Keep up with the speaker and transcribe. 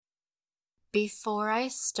Before I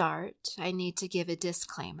start, I need to give a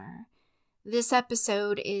disclaimer. This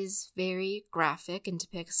episode is very graphic and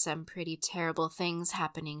depicts some pretty terrible things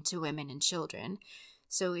happening to women and children.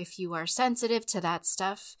 So if you are sensitive to that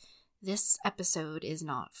stuff, this episode is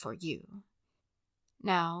not for you.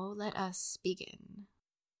 Now, let us begin.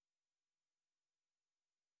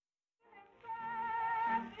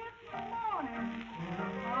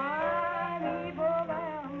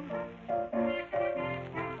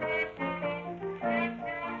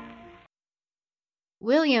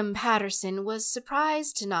 William Patterson was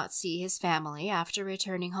surprised to not see his family after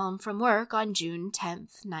returning home from work on June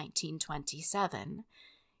 10th, 1927.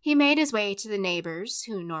 He made his way to the neighbors,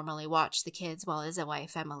 who normally watched the kids while his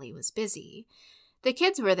wife Emily was busy. The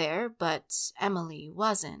kids were there, but Emily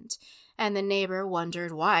wasn't, and the neighbor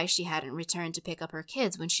wondered why she hadn't returned to pick up her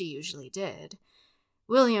kids when she usually did.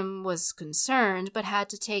 William was concerned, but had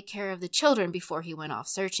to take care of the children before he went off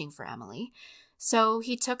searching for Emily. So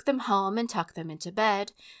he took them home and tucked them into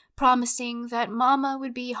bed, promising that Mama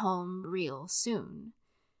would be home real soon.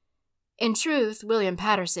 In truth, William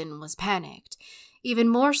Patterson was panicked, even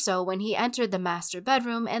more so when he entered the master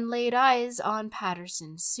bedroom and laid eyes on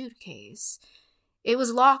Patterson's suitcase. It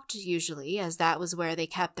was locked usually, as that was where they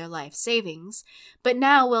kept their life savings, but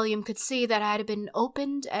now William could see that it had been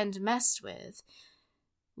opened and messed with.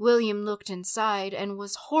 William looked inside and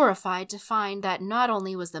was horrified to find that not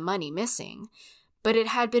only was the money missing, but it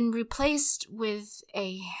had been replaced with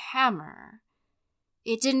a hammer.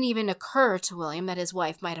 It didn't even occur to William that his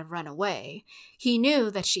wife might have run away. He knew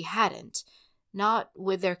that she hadn't, not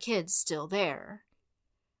with their kids still there.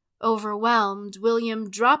 Overwhelmed, William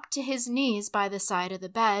dropped to his knees by the side of the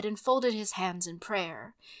bed and folded his hands in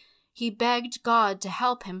prayer. He begged God to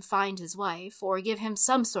help him find his wife or give him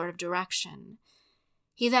some sort of direction.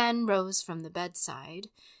 He then rose from the bedside,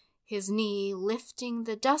 his knee lifting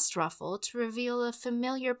the dust ruffle to reveal a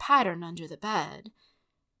familiar pattern under the bed.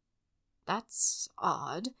 That's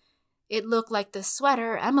odd. It looked like the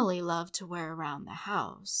sweater Emily loved to wear around the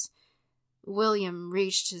house. William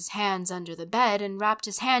reached his hands under the bed and wrapped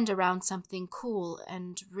his hand around something cool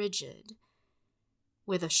and rigid.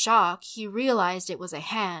 With a shock, he realized it was a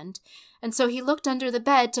hand, and so he looked under the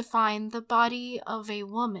bed to find the body of a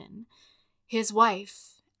woman. His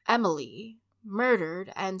wife, Emily,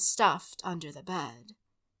 murdered and stuffed under the bed.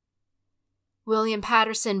 William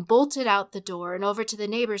Patterson bolted out the door and over to the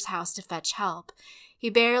neighbor's house to fetch help. He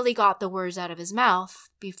barely got the words out of his mouth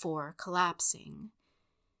before collapsing.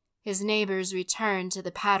 His neighbors returned to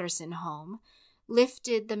the Patterson home,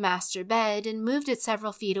 lifted the master bed and moved it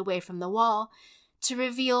several feet away from the wall to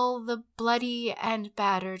reveal the bloody and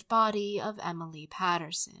battered body of Emily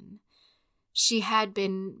Patterson. She had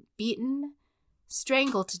been beaten,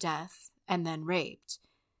 strangled to death, and then raped.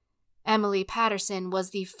 Emily Patterson was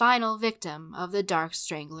the final victim of the Dark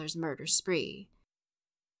Strangler's murder spree.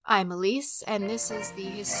 I'm Elise, and this is the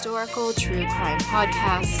historical true crime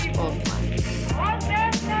podcast, Old Blood.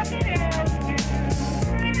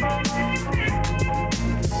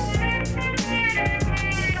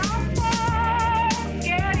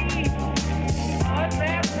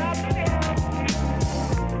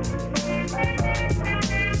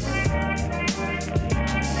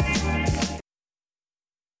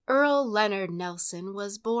 Earl Leonard Nelson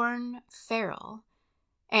was born Farrell,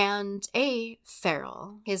 and A.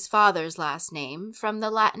 Farrell, his father's last name, from the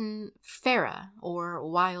Latin fera, or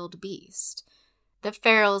wild beast. The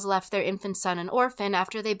Farrells left their infant son an orphan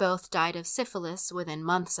after they both died of syphilis within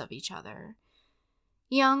months of each other.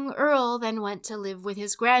 Young Earl then went to live with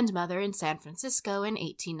his grandmother in San Francisco in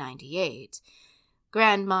 1898.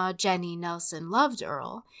 Grandma Jenny Nelson loved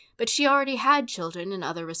Earl, but she already had children and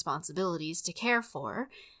other responsibilities to care for,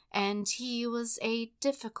 and he was a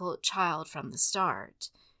difficult child from the start.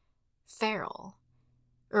 Feral.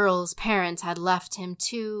 Earl's parents had left him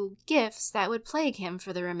 2 gifts that would plague him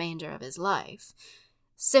for the remainder of his life.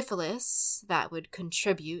 Syphilis, that would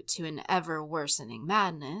contribute to an ever-worsening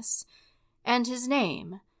madness, and his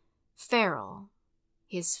name, Feral,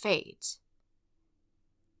 his fate.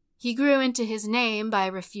 He grew into his name by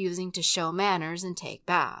refusing to show manners and take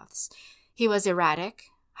baths. He was erratic,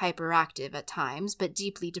 hyperactive at times, but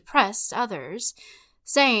deeply depressed others,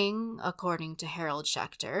 saying, according to Harold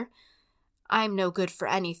Schechter, "I'm no good for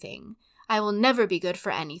anything. I will never be good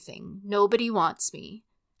for anything. Nobody wants me.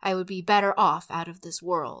 I would be better off out of this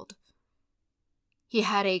world." He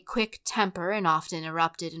had a quick temper and often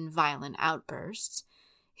erupted in violent outbursts.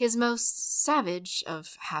 His most savage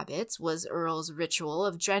of habits was Earl's ritual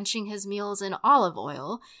of drenching his meals in olive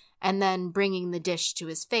oil and then bringing the dish to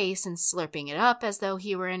his face and slurping it up as though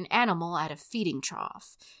he were an animal at a feeding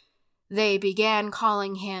trough. They began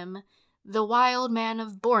calling him the Wild Man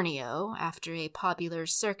of Borneo, after a popular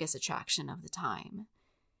circus attraction of the time.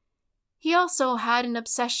 He also had an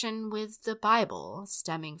obsession with the Bible,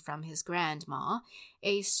 stemming from his grandma,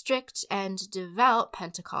 a strict and devout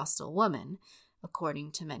Pentecostal woman,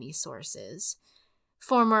 according to many sources.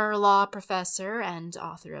 Former law professor and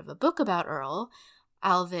author of a book about Earl,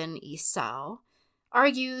 Alvin Esau,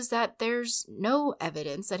 argues that there's no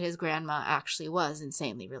evidence that his grandma actually was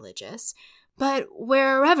insanely religious, but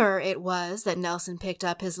wherever it was that Nelson picked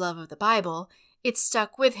up his love of the Bible, it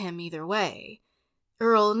stuck with him either way.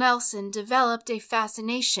 Earl Nelson developed a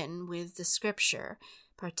fascination with the scripture,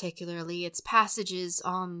 particularly its passages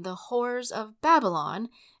on the whores of Babylon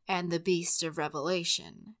and the beast of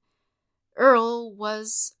Revelation. Earl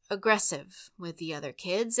was aggressive with the other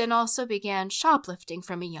kids and also began shoplifting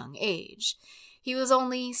from a young age. He was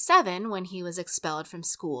only 7 when he was expelled from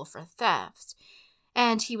school for theft,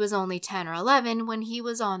 and he was only 10 or 11 when he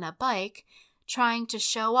was on a bike trying to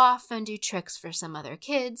show off and do tricks for some other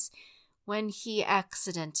kids when he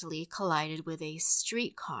accidentally collided with a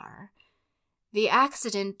streetcar. The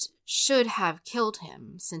accident should have killed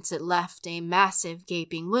him, since it left a massive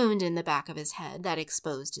gaping wound in the back of his head that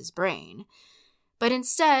exposed his brain. But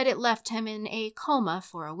instead, it left him in a coma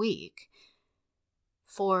for a week.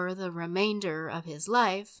 For the remainder of his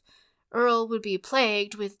life, Earl would be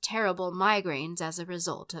plagued with terrible migraines as a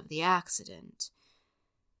result of the accident.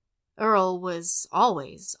 Earl was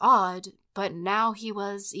always odd, but now he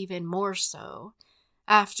was even more so.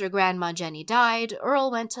 After Grandma Jenny died,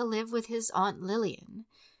 Earl went to live with his Aunt Lillian.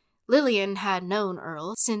 Lillian had known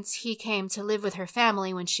Earl since he came to live with her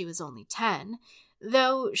family when she was only 10,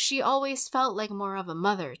 though she always felt like more of a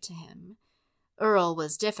mother to him. Earl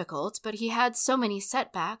was difficult, but he had so many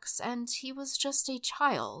setbacks, and he was just a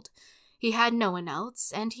child. He had no one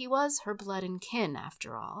else, and he was her blood and kin,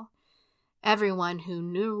 after all. Everyone who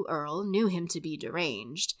knew Earl knew him to be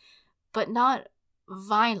deranged, but not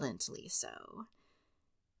violently so.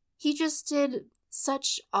 He just did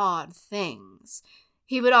such odd things.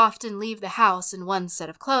 He would often leave the house in one set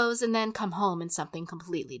of clothes and then come home in something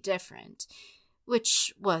completely different,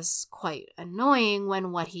 which was quite annoying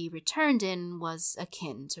when what he returned in was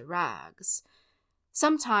akin to rags.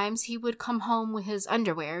 Sometimes he would come home with his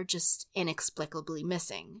underwear just inexplicably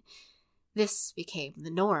missing. This became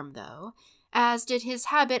the norm, though, as did his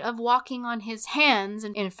habit of walking on his hands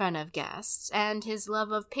in front of guests and his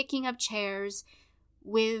love of picking up chairs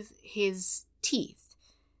with his teeth.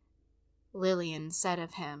 Lillian said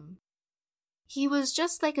of him, "He was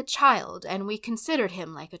just like a child, and we considered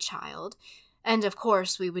him like a child, and of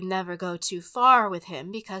course we would never go too far with him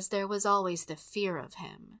because there was always the fear of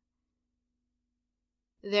him."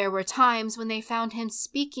 There were times when they found him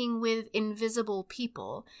speaking with invisible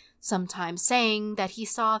people, sometimes saying that he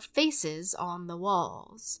saw faces on the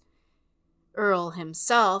walls. Earl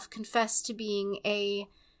himself confessed to being a,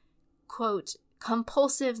 quote,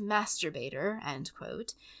 compulsive masturbator, end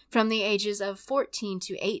quote, from the ages of 14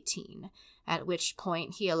 to 18, at which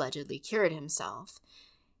point he allegedly cured himself.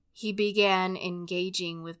 He began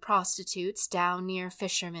engaging with prostitutes down near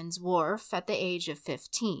Fisherman's Wharf at the age of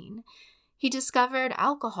 15. He discovered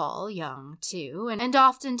alcohol young, too, and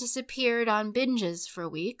often disappeared on binges for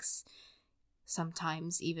weeks,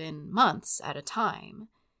 sometimes even months at a time.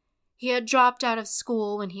 He had dropped out of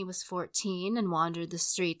school when he was 14 and wandered the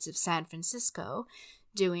streets of San Francisco,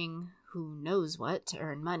 doing who knows what to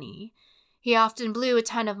earn money. He often blew a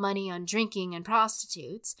ton of money on drinking and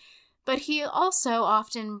prostitutes, but he also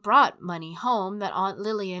often brought money home that Aunt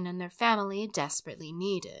Lillian and their family desperately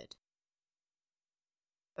needed.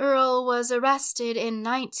 Earl was arrested in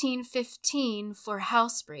 1915 for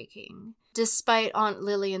housebreaking. Despite Aunt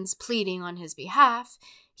Lillian's pleading on his behalf,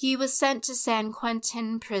 he was sent to San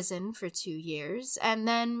Quentin prison for 2 years and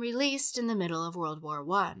then released in the middle of World War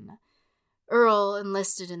I. Earl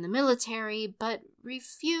enlisted in the military, but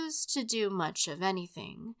refused to do much of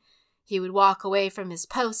anything. He would walk away from his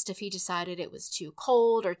post if he decided it was too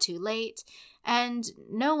cold or too late, and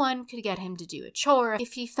no one could get him to do a chore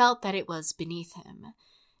if he felt that it was beneath him.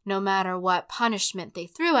 No matter what punishment they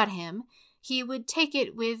threw at him, he would take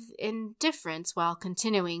it with indifference while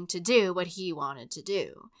continuing to do what he wanted to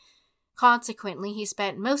do. Consequently, he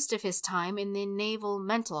spent most of his time in the Naval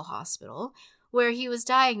Mental Hospital, where he was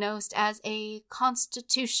diagnosed as a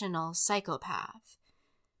constitutional psychopath.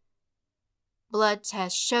 Blood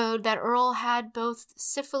tests showed that Earl had both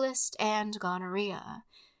syphilis and gonorrhea.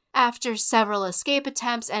 After several escape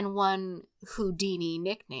attempts and one Houdini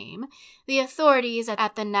nickname, the authorities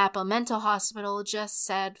at the Napa Mental Hospital just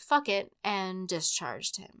said fuck it and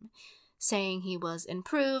discharged him, saying he was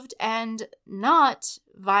improved and not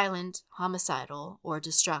violent, homicidal, or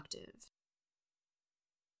destructive.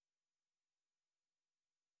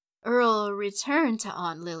 Earl returned to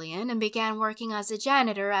Aunt Lillian and began working as a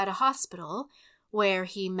janitor at a hospital, where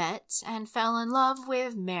he met and fell in love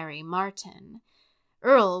with Mary Martin.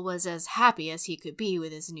 Earl was as happy as he could be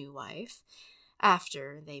with his new wife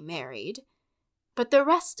after they married, but the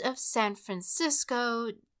rest of San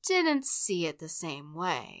Francisco didn't see it the same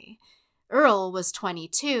way. Earl was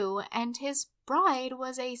 22, and his bride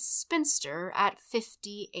was a spinster at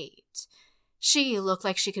 58. She looked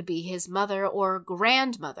like she could be his mother or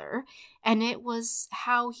grandmother, and it was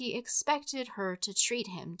how he expected her to treat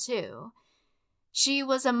him, too. She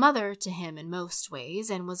was a mother to him in most ways,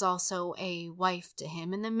 and was also a wife to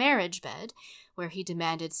him in the marriage bed, where he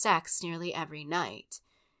demanded sex nearly every night.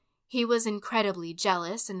 He was incredibly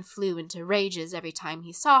jealous and flew into rages every time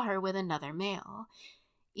he saw her with another male,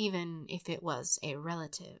 even if it was a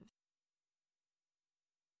relative.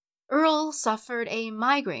 Earl suffered a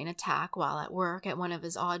migraine attack while at work at one of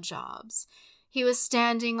his odd jobs. He was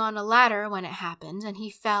standing on a ladder when it happened, and he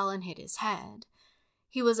fell and hit his head.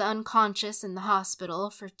 He was unconscious in the hospital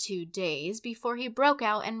for 2 days before he broke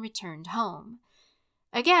out and returned home.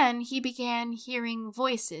 Again, he began hearing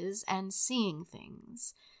voices and seeing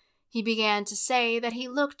things. He began to say that he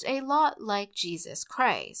looked a lot like Jesus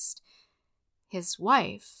Christ. His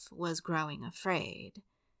wife was growing afraid.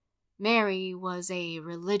 Mary was a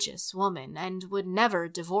religious woman and would never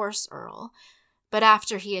divorce Earl, but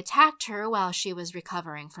after he attacked her while she was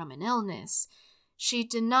recovering from an illness, she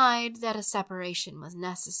denied that a separation was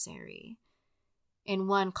necessary. In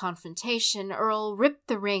one confrontation, Earl ripped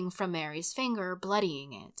the ring from Mary's finger,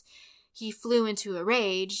 bloodying it. He flew into a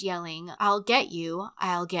rage, yelling, I'll get you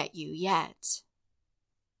yet."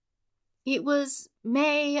 It was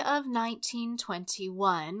May of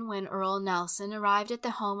 1921 when Earl Nelson arrived at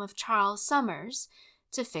the home of Charles Summers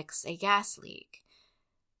to fix a gas leak.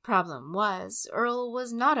 Problem was, Earl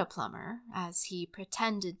was not a plumber, as he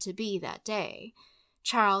pretended to be that day.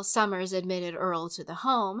 Charles Summers admitted Earl to the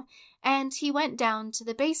home, and he went down to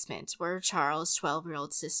the basement where Charles'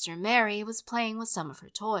 12-year-old sister Mary was playing with some of her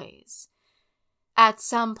toys. At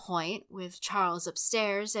some point, with Charles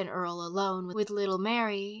upstairs and Earl alone with little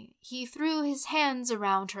Mary, he threw his hands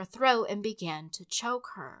around her throat and began to choke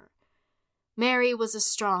her. Mary was a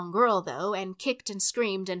strong girl, though, and kicked and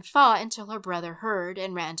screamed and fought until her brother heard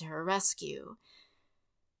and ran to her rescue.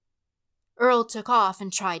 Earl took off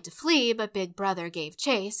and tried to flee, but Big Brother gave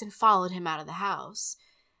chase and followed him out of the house.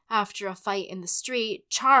 After a fight in the street,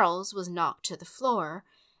 Charles was knocked to the floor,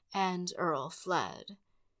 and Earl fled.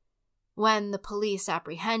 When the police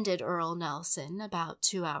apprehended Earl Nelson about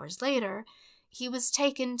 2 hours later, he was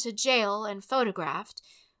taken to jail and photographed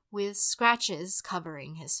with scratches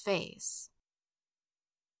covering his face.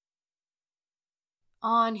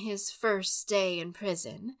 On his first day in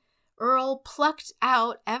prison, Earl plucked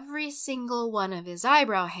out every single one of his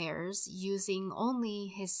eyebrow hairs using only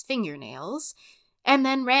his fingernails, and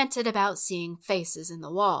then ranted about seeing faces in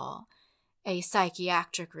the wall. A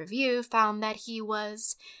psychiatric review found that he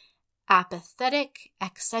was apathetic,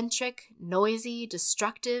 eccentric, noisy,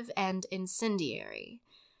 destructive, and incendiary.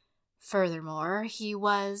 Furthermore, he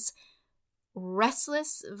was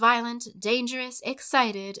restless, violent, dangerous,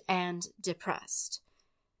 excited, and depressed.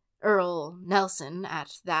 Earl Nelson,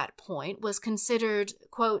 at that point, was considered,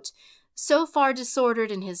 quote, so far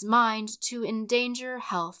disordered in his mind to endanger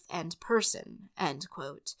health and person, end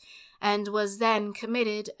quote, and was then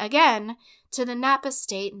committed again to the Napa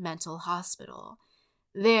State Mental Hospital.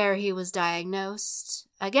 There he was diagnosed,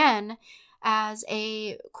 again, as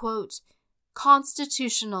a, quote,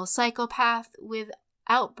 constitutional psychopath with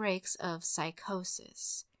outbreaks of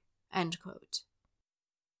psychosis, end quote.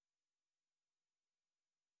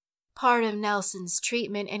 Part of Nelson's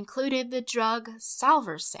treatment included the drug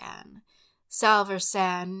Salvarsan.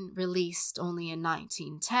 Salvarsan, released only in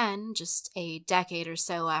 1910, just a decade or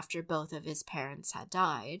so after both of his parents had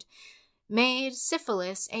died, made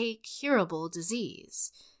syphilis a curable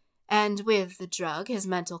disease. And with the drug, his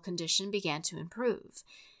mental condition began to improve.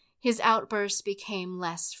 His outbursts became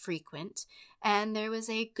less frequent, and there was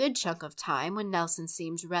a good chunk of time when Nelson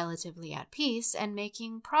seemed relatively at peace and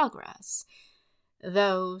making progress,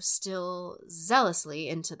 though still zealously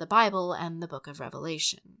into the Bible and the Book of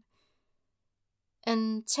Revelation.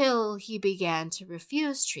 Until he began to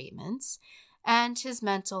refuse treatments, and his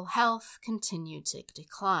mental health continued to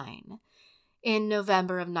decline. In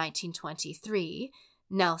November of 1923,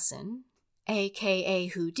 Nelson, aka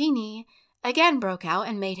Houdini, again broke out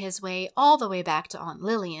and made his way all the way back to Aunt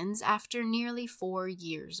Lillian's after nearly 4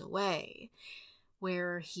 years away,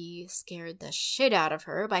 where he scared the shit out of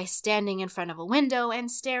her by standing in front of a window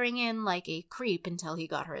and staring in like a creep until he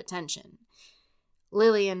got her attention.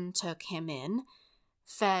 Lillian took him in,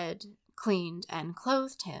 fed, cleaned, and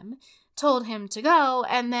clothed him, told him to go,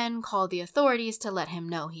 and then called the authorities to let him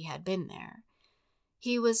know he had been there.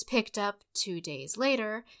 He was picked up 2 days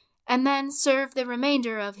later, and then served the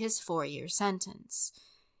remainder of his 4-year sentence.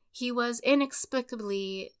 He was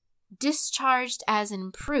inexplicably discharged as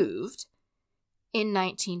improved in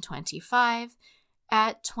 1925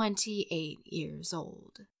 at 28 years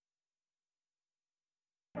old.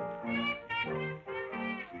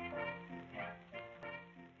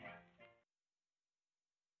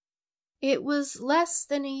 It was less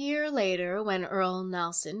than a year later when Earl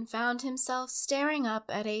Nelson found himself staring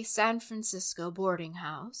up at a San Francisco boarding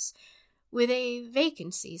house with a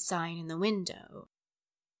vacancy sign in the window.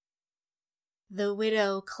 The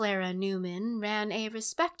widow Clara Newman ran a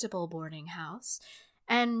respectable boarding house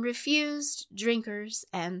and refused drinkers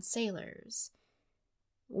and sailors.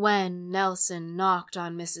 When Nelson knocked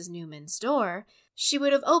on Mrs. Newman's door, she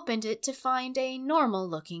would have opened it to find a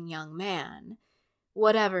normal-looking young man.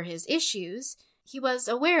 Whatever his issues, he was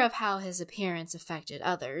aware of how his appearance affected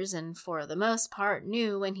others and for the most part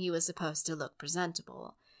knew when he was supposed to look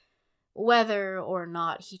presentable. Whether or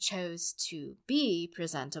not he chose to be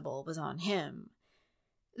presentable was on him.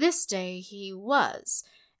 This day he was,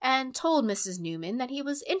 and told Mrs. Newman that he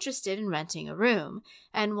was interested in renting a room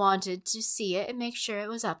and wanted to see it and make sure it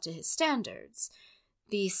was up to his standards.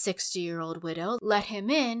 The 60-year-old widow let him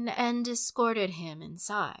in and escorted him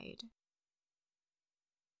inside.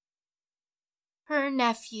 Her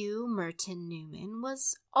nephew, Merton Newman,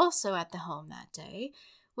 was also at the home that day,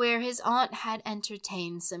 where his aunt had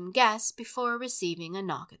entertained some guests before receiving a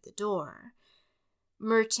knock at the door.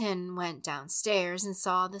 Merton went downstairs and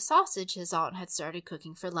saw the sausage his aunt had started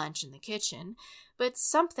cooking for lunch in the kitchen, but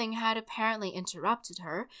something had apparently interrupted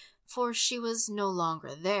her, for she was no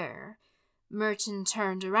longer there. Merton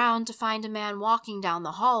turned around to find a man walking down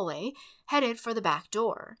the hallway, headed for the back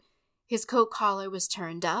door. His coat collar was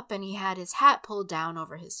turned up, and he had his hat pulled down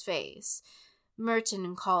over his face.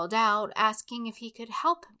 Merton called out, asking if he could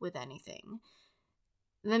help with anything.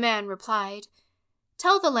 The man replied,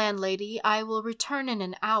 "Tell the landlady I will return in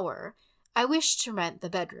an hour. I wish to rent the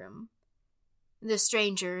bedroom." The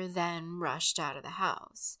stranger then rushed out of the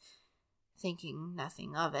house. Thinking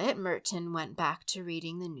nothing of it, Merton went back to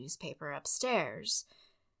reading the newspaper upstairs.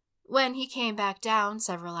 When he came back down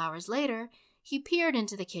several hours later, he peered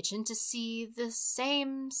into the kitchen to see the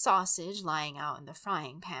same sausage lying out in the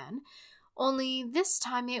frying pan, only this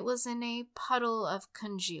time it was in a puddle of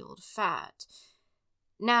congealed fat.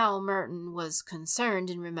 Now Merton was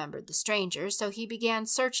concerned and remembered the stranger, so he began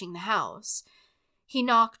searching the house. He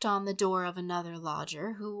knocked on the door of another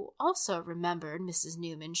lodger, who also remembered Mrs.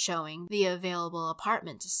 Newman showing the available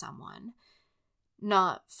apartment to someone.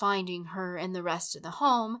 Not finding her in the rest of the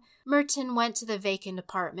home, Merton went to the vacant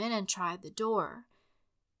apartment and tried the door.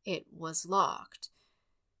 It was locked.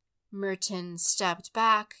 Merton stepped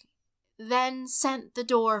back, then sent the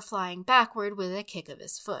door flying backward with a kick of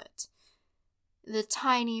his foot. The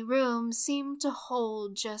tiny room seemed to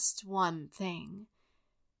hold just one thing: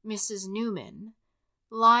 Mrs. Newman,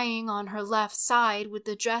 lying on her left side with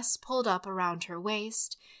the dress pulled up around her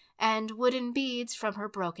waist and wooden beads from her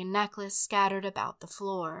broken necklace scattered about the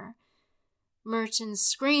floor. Merton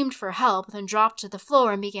screamed for help, then dropped to the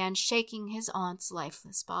floor and began shaking his aunt's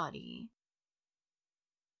lifeless body.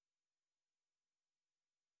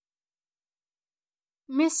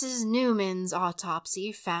 Mrs. Newman's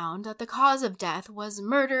autopsy found that the cause of death was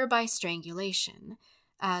murder by strangulation,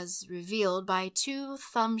 as revealed by 2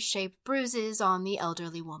 thumb-shaped bruises on the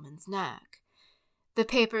elderly woman's neck. The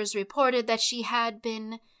papers reported that she had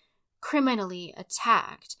been criminally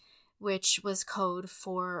attacked, which was code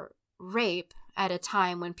for rape at a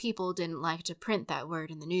time when people didn't like to print that word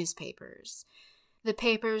in the newspapers. The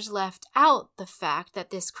papers left out the fact that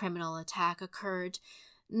this criminal attack occurred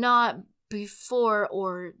not before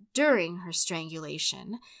or during her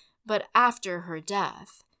strangulation, but after her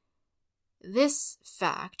death. This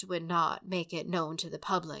fact would not make it known to the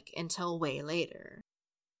public until way later.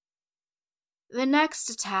 The next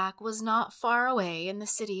attack was not far away in the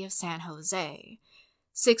city of San Jose.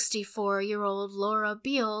 64-year-old Laura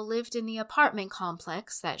Beale lived in the apartment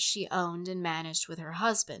complex that she owned and managed with her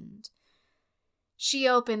husband. She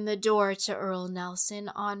opened the door to Earl Nelson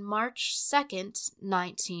on March 2nd,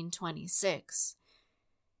 1926.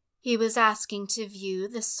 He was asking to view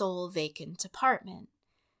the sole vacant apartment.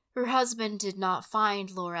 Her husband did not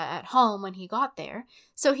find Laura at home when he got there,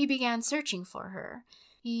 so he began searching for her.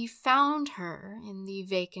 He found her in the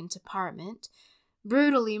vacant apartment,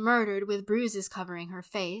 brutally murdered with bruises covering her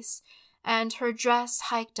face, and her dress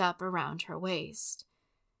hiked up around her waist.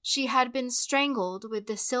 She had been strangled with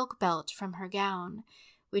the silk belt from her gown,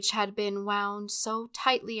 which had been wound so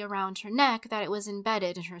tightly around her neck that it was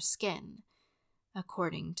embedded in her skin,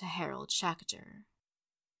 according to Harold Schechter.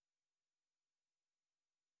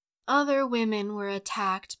 Other women were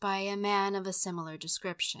attacked by a man of a similar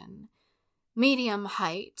description. Medium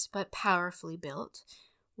height, but powerfully built,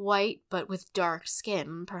 white but with dark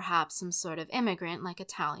skin, perhaps some sort of immigrant like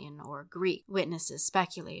Italian or Greek, witnesses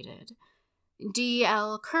speculated.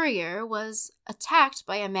 D.L. Courier was attacked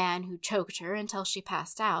by a man who choked her until she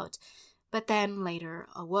passed out, but then later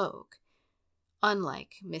awoke,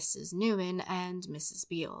 unlike Mrs. Newman and Mrs.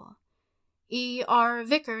 Beale. E.R.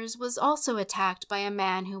 Vickers was also attacked by a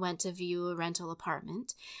man who went to view a rental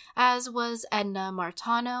apartment, as was Edna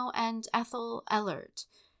Martano and Ethel Ellert.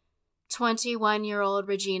 21-year-old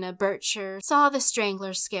Regina Bircher saw the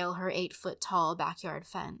Strangler scale her 8-foot-tall backyard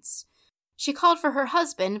fence. She called for her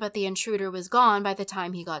husband, but the intruder was gone by the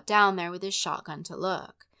time he got down there with his shotgun to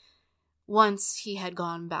look. Once he had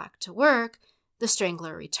gone back to work, the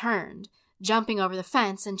Strangler returned, jumping over the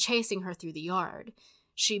fence and chasing her through the yard.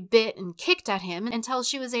 She bit and kicked at him until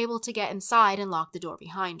she was able to get inside and lock the door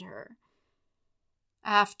behind her.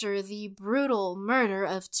 After the brutal murder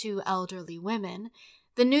of 2 elderly women,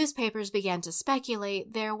 the newspapers began to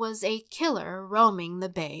speculate there was a killer roaming the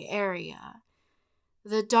Bay Area.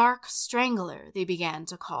 The Dark Strangler, they began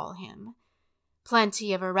to call him.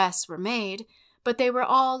 Plenty of arrests were made, but they were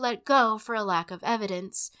all let go for a lack of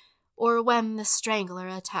evidence, or when the Strangler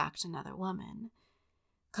attacked another woman.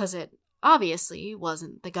 'Cause it obviously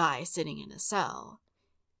wasn't the guy sitting in a cell.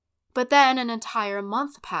 But then an entire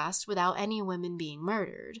month passed without any women being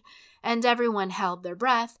murdered, and everyone held their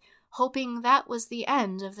breath, hoping that was the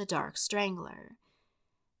end of the Dark Strangler.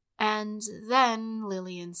 And then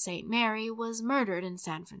Lillian St. Mary was murdered in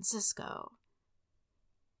San Francisco.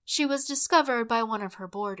 She was discovered by one of her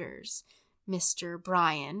boarders, Mr.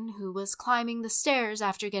 Bryan, who was climbing the stairs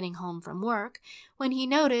after getting home from work when he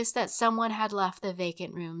noticed that someone had left the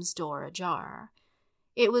vacant room's door ajar.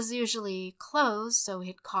 It was usually closed, so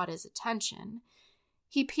it caught his attention.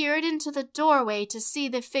 He peered into the doorway to see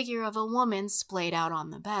the figure of a woman splayed out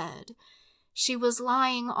on the bed. She was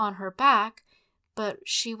lying on her back, but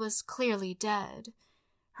she was clearly dead.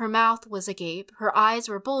 Her mouth was agape, her eyes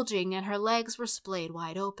were bulging, and her legs were splayed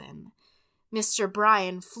wide open. Mr.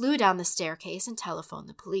 Bryan flew down the staircase and telephoned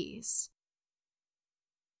the police.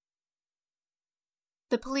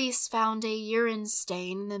 The police found a urine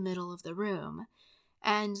stain in the middle of the room,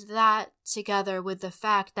 and that, together with the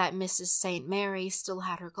fact that Mrs. St. Mary still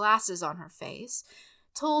had her glasses on her face,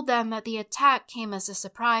 told them that the attack came as a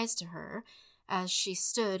surprise to her as she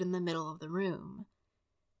stood in the middle of the room.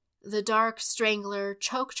 The Dark Strangler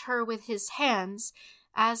choked her with his hands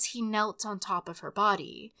as he knelt on top of her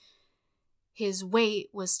body. His weight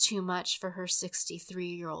was too much for her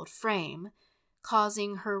 63-year-old frame,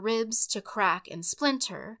 causing her ribs to crack and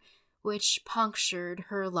splinter, which punctured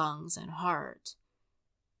her lungs and heart.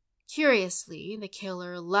 Curiously, the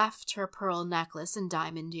killer left her pearl necklace and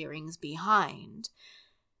diamond earrings behind.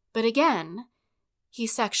 But again, he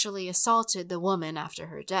sexually assaulted the woman after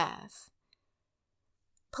her death.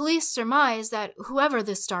 Police surmised that whoever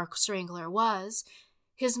this Dark Strangler was,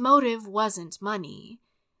 his motive wasn't money.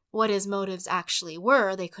 What his motives actually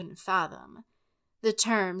were, they couldn't fathom. The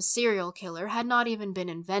term serial killer had not even been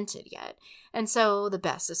invented yet, and so the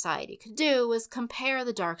best society could do was compare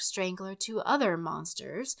the Dark Strangler to other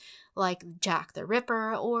monsters like Jack the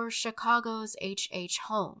Ripper or Chicago's H.H.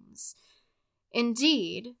 Holmes.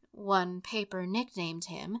 Indeed, one paper nicknamed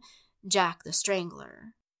him Jack the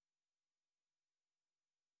Strangler.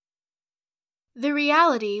 The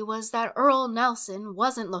reality was that Earl Nelson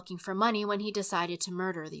wasn't looking for money when he decided to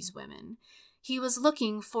murder these women. He was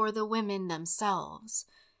looking for the women themselves,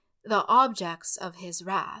 the objects of his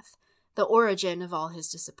wrath, the origin of all his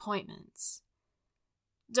disappointments.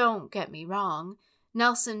 Don't get me wrong,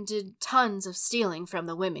 Nelson did tons of stealing from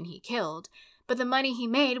the women he killed, but the money he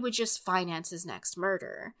made would just finance his next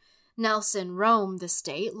murder. Nelson roamed the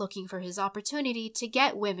state looking for his opportunity to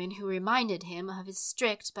get women who reminded him of his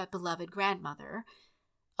strict but beloved grandmother,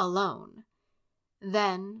 alone.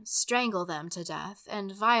 Then strangle them to death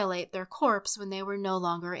and violate their corpse when they were no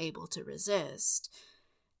longer able to resist.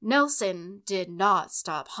 Nelson did not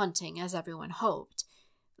stop hunting as everyone hoped.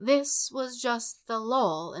 This was just the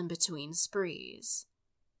lull in between sprees.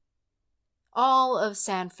 All of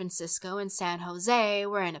San Francisco and San Jose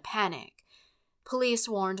were in a panic. Police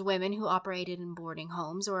warned women who operated in boarding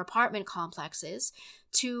homes or apartment complexes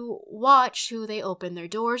to watch who they opened their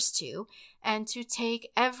doors to and to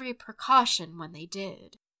take every precaution when they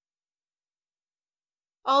did.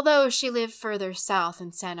 Although she lived further south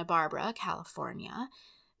in Santa Barbara, California,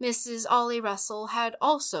 Mrs. Ollie Russell had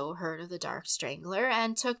also heard of the Dark Strangler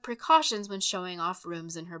and took precautions when showing off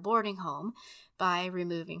rooms in her boarding home by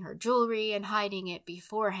removing her jewelry and hiding it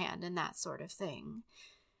beforehand and that sort of thing.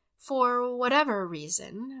 For whatever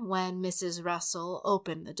reason, when Mrs. Russell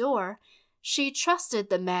opened the door, she trusted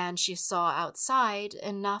the man she saw outside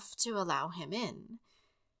enough to allow him in.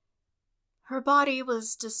 Her body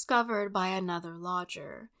was discovered by another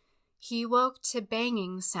lodger. He woke to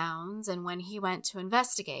banging sounds, and when he went to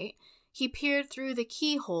investigate, he peered through the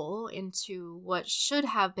keyhole into what should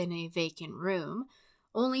have been a vacant room,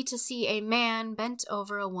 only to see a man bent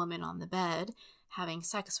over a woman on the bed, having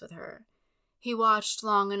sex with her. He watched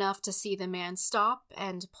long enough to see the man stop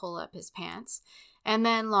and pull up his pants, and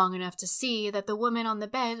then long enough to see that the woman on the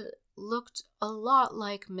bed looked a lot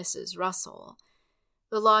like Mrs. Russell.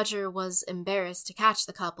 The lodger was embarrassed to catch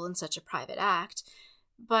the couple in such a private act,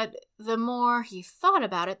 but the more he thought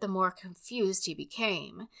about it, the more confused he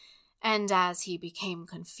became. And as he became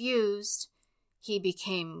confused, he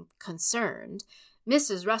became concerned.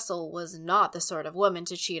 Mrs. Russell was not the sort of woman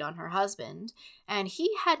to cheat on her husband, and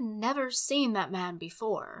he had never seen that man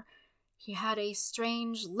before. He had a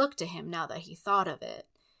strange look to him now that he thought of it.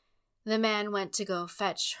 The man went to go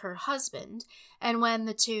fetch her husband, and when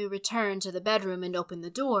the two returned to the bedroom and opened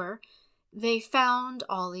the door, they found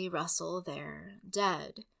Ollie Russell there,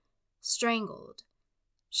 dead, strangled.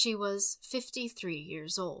 She was 53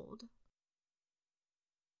 years old.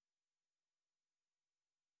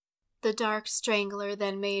 The Dark Strangler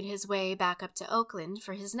then made his way back up to Oakland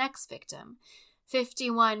for his next victim,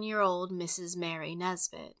 51-year-old Mrs. Mary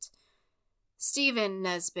Nesbitt. Stephen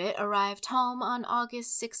Nesbitt arrived home on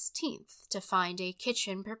August 16th to find a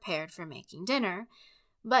kitchen prepared for making dinner,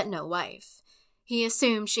 but no wife. He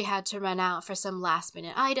assumed she had to run out for some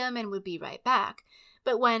last-minute item and would be right back,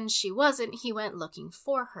 but when she wasn't, he went looking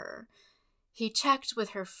for her. He checked with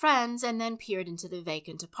her friends and then peered into the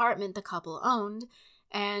vacant apartment the couple owned,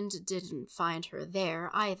 and didn't find her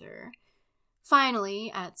there either.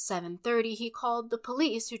 Finally, at 7:30, he called the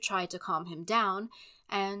police, who tried to calm him down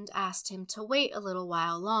and asked him to wait a little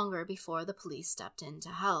while longer before the police stepped in to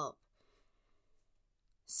help.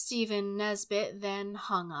 Stephen Nesbitt then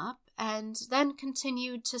hung up and then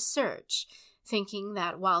continued to search, thinking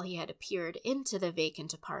that while he had peered into the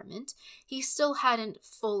vacant apartment, he still hadn't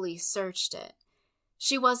fully searched it.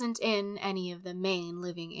 She wasn't in any of the main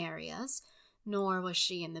living areas, nor was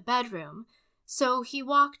she in the bedroom, so he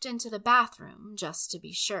walked into the bathroom just to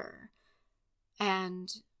be sure,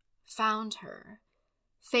 and found her,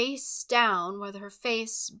 face down with her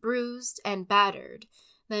face bruised and battered,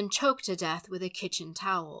 then choked to death with a kitchen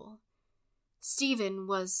towel. Stephen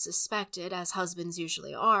was suspected, as husbands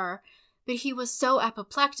usually are, but he was so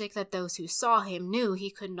apoplectic that those who saw him knew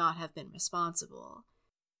he could not have been responsible.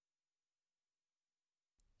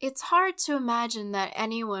 It's hard to imagine that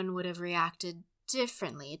anyone would have reacted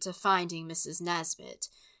differently to finding Mrs. Nesbitt,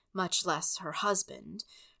 much less her husband.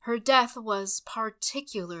 Her death was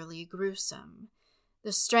particularly gruesome.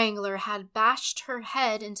 The strangler had bashed her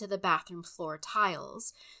head into the bathroom floor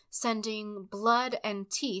tiles, sending blood and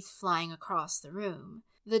teeth flying across the room.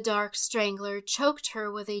 The Dark Strangler choked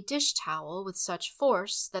her with a dish towel with such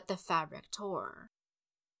force that the fabric tore.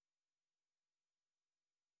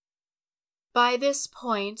 By this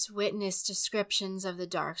point, witness descriptions of the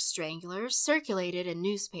Dark Strangler circulated in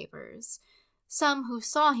newspapers. Some who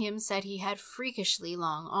saw him said he had freakishly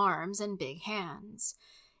long arms and big hands.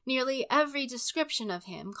 Nearly every description of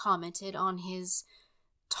him commented on his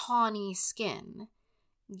tawny skin.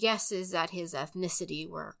 Guesses at his ethnicity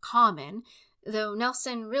were common, though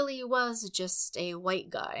Nelson really was just a white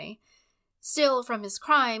guy. Still, from his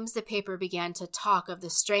crimes, the paper began to talk of the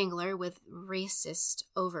Strangler with racist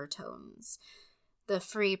overtones. The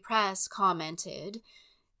Free Press commented,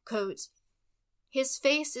 quote, "His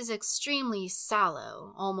face is extremely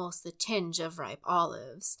sallow, almost the tinge of ripe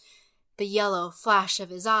olives. The yellow flash of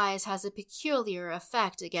his eyes has a peculiar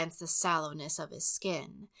effect against the sallowness of his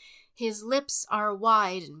skin. His lips are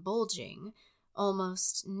wide and bulging,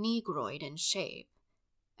 almost negroid in shape."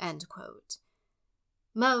 End quote.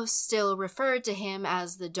 Most still referred to him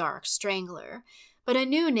as the Dark Strangler, but a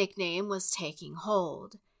new nickname was taking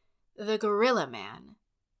hold: the Gorilla Man,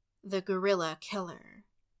 the Gorilla Killer.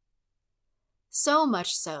 So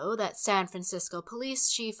much so that San Francisco Police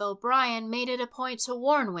Chief O'Brien made it a point to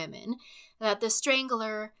warn women that the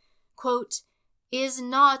Strangler, quote, "is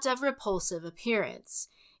not of repulsive appearance.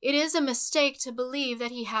 It is a mistake to believe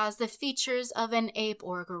that he has the features of an ape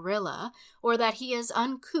or gorilla, or that he is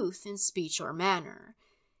uncouth in speech or manner.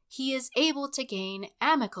 he is able to gain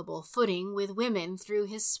amicable footing with women through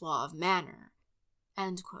his suave manner."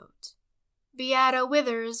 End quote. Beata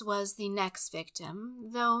Withers was the next victim,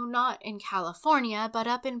 though not in California, but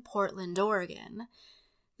up in Portland, Oregon.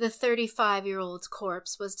 The 35-year-old's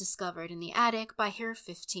corpse was discovered in the attic by her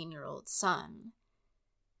 15-year-old son.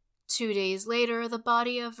 2 days later, the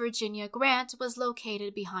body of Virginia Grant was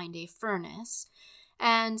located behind a furnace,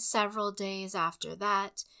 and several days after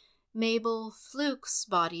that, Mabel Fluke's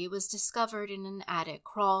body was discovered in an attic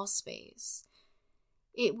crawl space.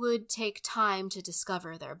 It would take time to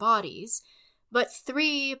discover their bodies, but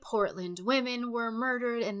 3 Portland women were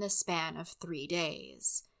murdered in the span of 3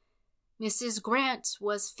 days. Mrs. Grant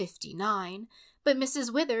was 59, but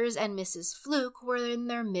Mrs. Withers and Mrs. Fluke were in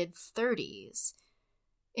their mid-30s.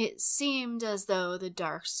 It seemed as though the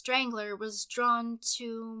Dark Strangler was drawn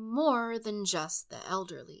to more than just the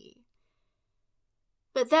elderly.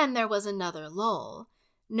 But then there was another lull.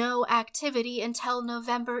 No activity until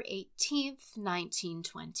November 18th,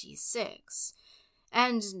 1926.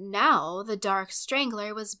 And now the Dark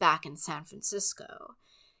Strangler was back in San Francisco.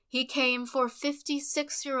 He came for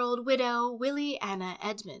 56-year-old widow Willie Anna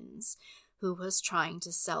Edmonds, who was trying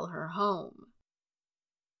to sell her home.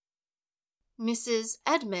 Mrs.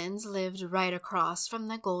 Edmonds lived right across from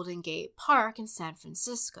the Golden Gate Park in San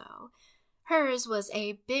Francisco. Hers was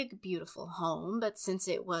a big, beautiful home, but since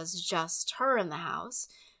it was just her in the house,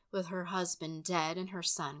 with her husband dead and her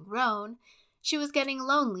son grown, she was getting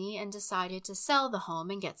lonely and decided to sell the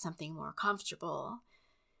home and get something more comfortable.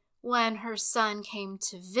 When her son came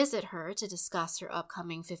to visit her to discuss her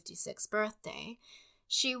upcoming 56th birthday,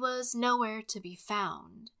 she was nowhere to be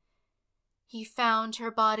found. He found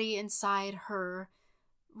her body inside her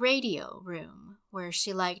radio room, where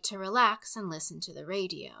she liked to relax and listen to the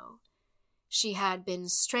radio. She had been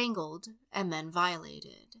strangled and then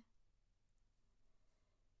violated.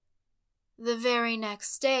 The very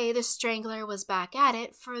next day, the Strangler was back at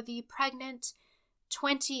it for the pregnant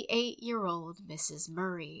 28-year-old Mrs.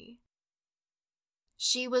 Murray.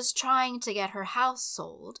 She was trying to get her house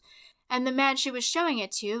sold, and the man she was showing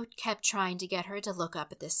it to kept trying to get her to look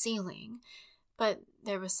up at the ceiling. But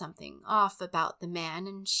there was something off about the man,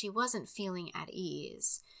 and she wasn't feeling at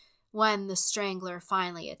ease. When the Strangler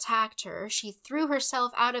finally attacked her, she threw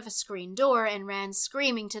herself out of a screen door and ran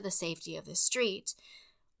screaming to the safety of the street,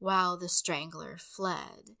 while the Strangler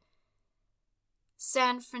fled.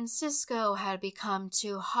 San Francisco had become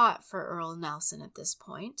too hot for Earl Nelson at this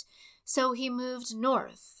point, so he moved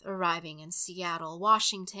north, arriving in Seattle,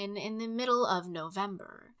 Washington in the middle of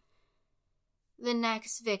November. The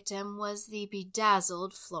next victim was the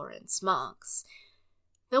bedazzled Florence Monks.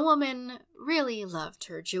 The woman really loved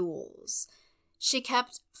her jewels. She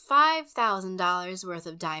kept $5,000 worth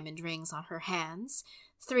of diamond rings on her hands,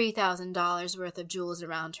 $3,000 worth of jewels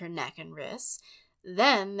around her neck and wrists.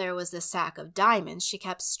 Then there was the sack of diamonds she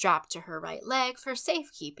kept strapped to her right leg for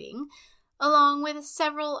safekeeping, along with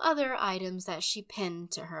several other items that she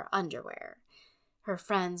pinned to her underwear. Her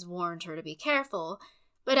friends warned her to be careful,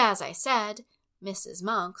 but as I said, Mrs.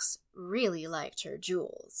 Monks really liked her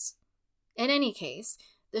jewels. In any case,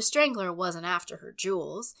 the Strangler wasn't after her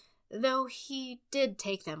jewels, though he did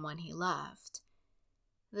take them when he left.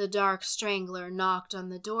 The Dark Strangler knocked on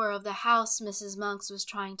the door of the house Mrs. Monks was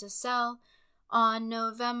trying to sell on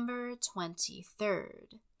November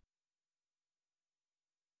 23rd.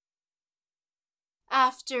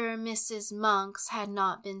 After Mrs. Monks had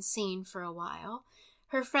not been seen for a while,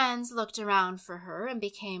 her friends looked around for her and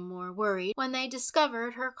became more worried when they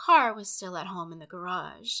discovered her car was still at home in the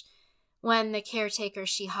garage. When the caretaker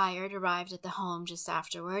she hired arrived at the home just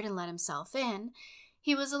afterward and let himself in,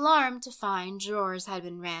 he was alarmed to find drawers had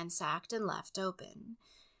been ransacked and left open.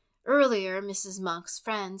 Earlier, Mrs. Monk's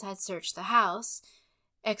friends had searched the house,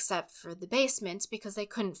 except for the basement because they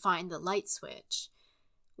couldn't find the light switch.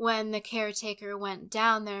 When the caretaker went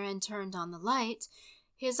down there and turned on the light,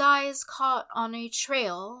 his eyes caught on a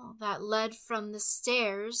trail that led from the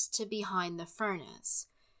stairs to behind the furnace,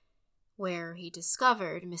 where he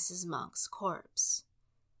discovered Mrs. Monk's corpse.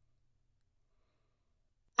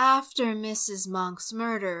 After Mrs. Monk's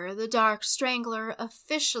murder, the Dark Strangler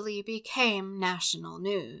officially became national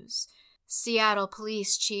news. Seattle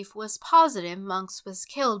Police Chief was positive Monks was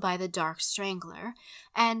killed by the Dark Strangler,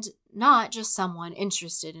 and not just someone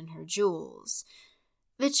interested in her jewels.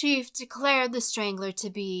 The chief declared the Strangler to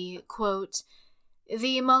be, quote,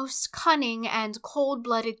 the most cunning and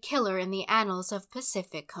cold-blooded killer in the annals of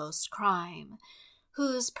Pacific Coast crime,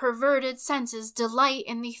 whose perverted senses delight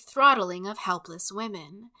in the throttling of helpless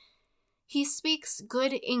women. He speaks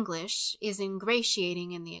good English, is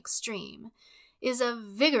ingratiating in the extreme, is of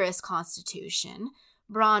vigorous constitution,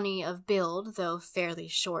 brawny of build though fairly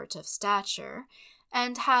short of stature,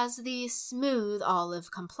 and has the smooth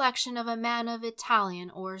olive complexion of a man of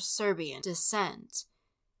Italian or Serbian descent.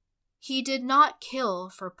 He did not kill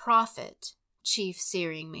for profit, Chief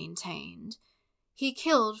Searing maintained. He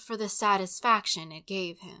killed for the satisfaction it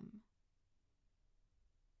gave him.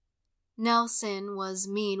 Nelson was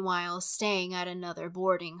meanwhile staying at another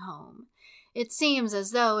boarding home. It seems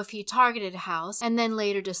as though if he targeted a house and then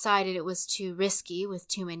later decided it was too risky with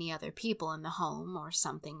too many other people in the home or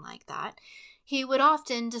something like that, he would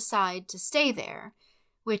often decide to stay there,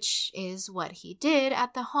 which is what he did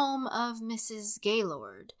at the home of Mrs.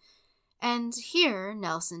 Gaylord. And here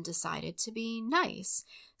Nelson decided to be nice,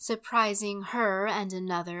 surprising her and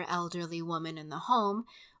another elderly woman in the home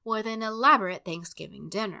with an elaborate Thanksgiving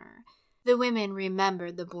dinner. The women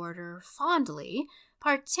remembered the boarder fondly,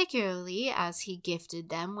 particularly as he gifted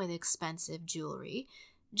them with expensive jewelry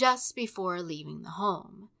just before leaving the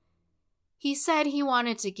home. He said he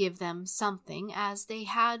wanted to give them something as they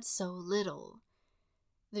had so little.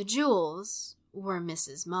 The jewels were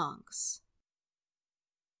Mrs. Monk's.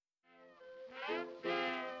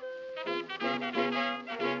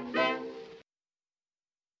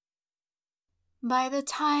 By the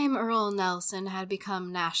time Earl Nelson had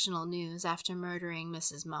become national news after murdering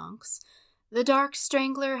Mrs. Monk's, the Dark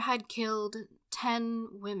Strangler had killed 10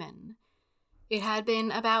 women. It had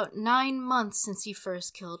been about 9 months since he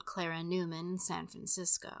first killed Clara Newman in San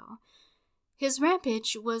Francisco. His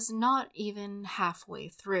rampage was not even halfway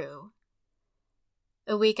through.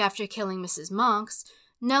 A week after killing Mrs. Monk's,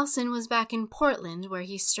 Nelson was back in Portland where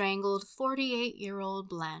he strangled 48-year-old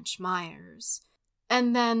Blanche Myers.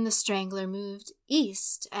 And then the Strangler moved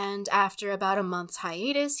east, and after about a month's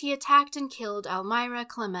hiatus, he attacked and killed Almira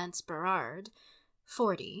Clements Berard,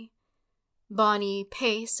 40. Bonnie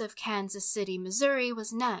Pace of Kansas City, Missouri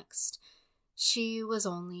was next. She was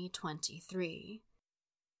only 23.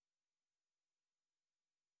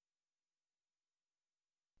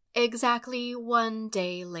 Exactly 1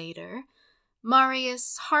 day later,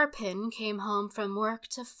 Marius Harpin came home from work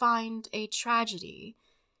to find a tragedy.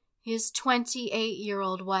 His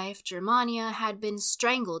 28-year-old wife, Germania, had been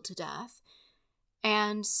strangled to death,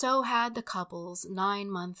 and so had the couple's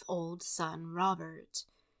 9-month-old son, Robert.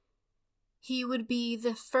 He would be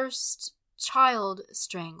the first child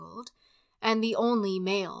strangled, and the only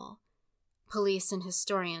male. Police and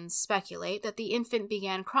historians speculate that the infant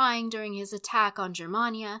began crying during his attack on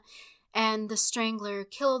Germania, and the Strangler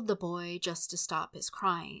killed the boy just to stop his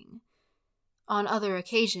crying. On other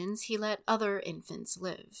occasions, he let other infants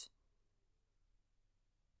live.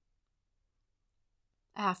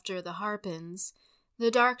 After the Harpins,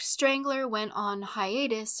 the Dark Strangler went on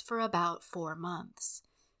hiatus for about 4 months,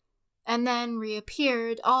 and then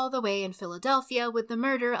reappeared all the way in Philadelphia with the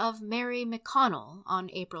murder of Mary McConnell on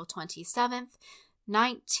April 27,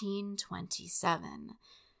 1927.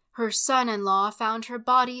 Her son-in-law found her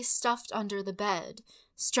body stuffed under the bed,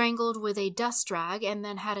 strangled with a dust rag, and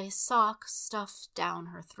then had a sock stuffed down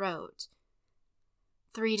her throat.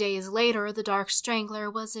 3 days later, the Dark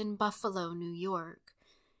Strangler was in Buffalo, New York.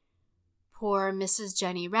 Poor Mrs.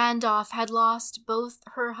 Jenny Randolph had lost both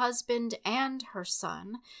her husband and her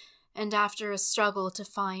son, and after a struggle to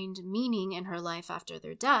find meaning in her life after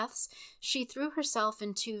their deaths, she threw herself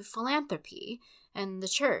into philanthropy and the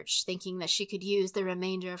church, thinking that she could use the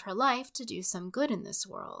remainder of her life to do some good in this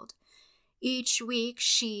world. Each week,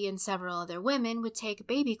 she and several other women would take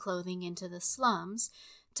baby clothing into the slums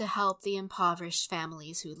to help the impoverished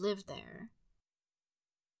families who lived there.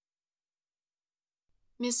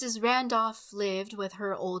 Mrs. Randolph lived with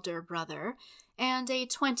her older brother and a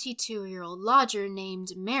 22-year-old lodger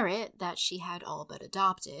named Merritt that she had all but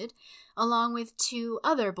adopted, along with 2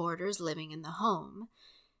 other boarders living in the home.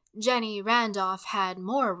 Jenny Randolph had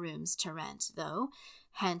more rooms to rent, though,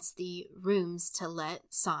 hence the rooms to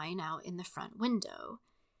let sign out in the front window.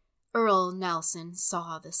 Earl Nelson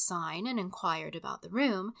saw the sign and inquired about the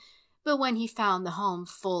room, but when he found the home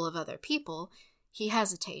full of other people, he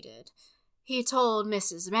hesitated. He told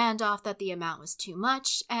Mrs. Randolph that the amount was too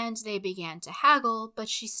much, and they began to haggle, but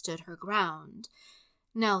she stood her ground.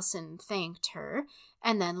 Nelson thanked her,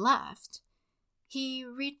 and then left. He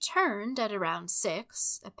returned at around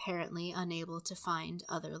 6, apparently unable to find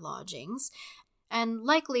other lodgings, and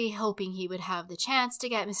likely hoping he would have the chance to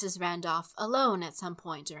get Mrs. Randolph alone at some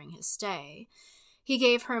point during his stay. He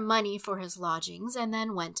gave her money for his lodgings and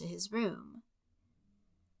then went to his room.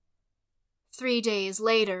 3 days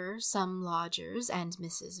later, some lodgers and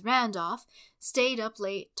Mrs. Randolph stayed up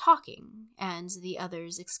late talking, and the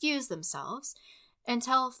others excused themselves,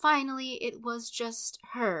 until finally it was just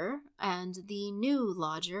her and the new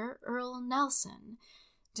lodger, Earl Nelson.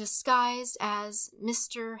 disguised as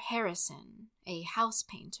Mr. Harrison, a house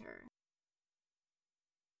painter.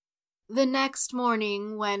 The next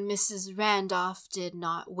morning, when Mrs. Randolph did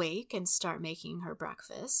not wake and start making her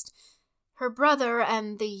breakfast, her brother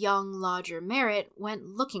and the young lodger Merritt went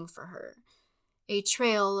looking for her. A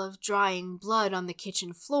trail of drying blood on the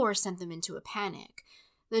kitchen floor sent them into a panic.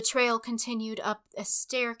 The trail continued up a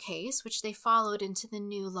staircase, which they followed into the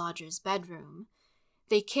new lodger's bedroom.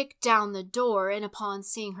 They kicked down the door, and upon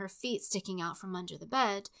seeing her feet sticking out from under the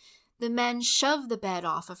bed, the men shoved the bed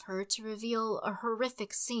off of her to reveal a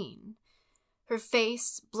horrific scene. Her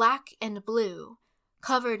face, black and blue,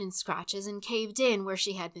 covered in scratches and caved in where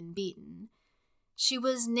she had been beaten. She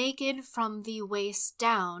was naked from the waist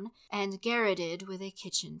down and garroted with a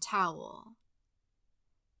kitchen towel.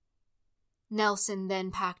 Nelson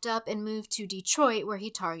then packed up and moved to Detroit, where he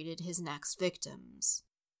targeted his next victims.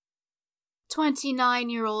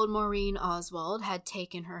 29-year-old Maureen Oswald had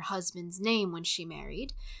taken her husband's name when she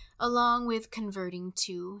married, along with converting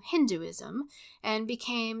to Hinduism, and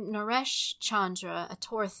became Naresh Chandra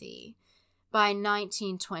Atorthi. By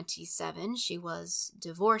 1927, she was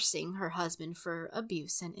divorcing her husband for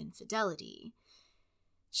abuse and infidelity.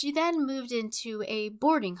 She then moved into a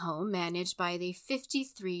boarding home managed by the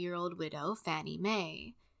 53-year-old widow Fannie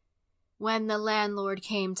Mae. When the landlord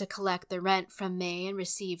came to collect the rent from May and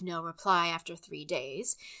received no reply after 3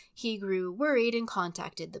 days, he grew worried and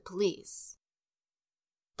contacted the police.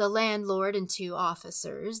 The landlord and 2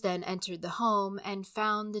 officers then entered the home and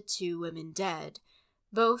found the 2 women dead,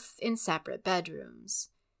 both in separate bedrooms.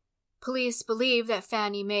 Police believe that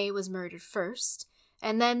Fannie Mae was murdered first,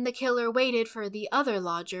 and then the killer waited for the other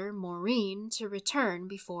lodger, Maureen, to return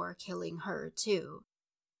before killing her too.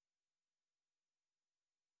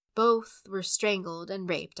 Both were strangled and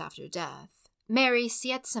raped after death. Mary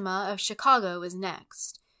Sietsema of Chicago was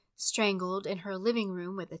next, strangled in her living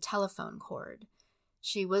room with a telephone cord.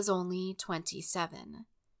 She was only 27.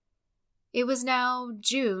 It was now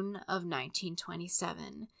June of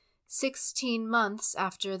 1927, 16 months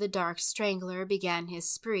after the Dark Strangler began his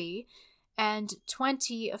spree, and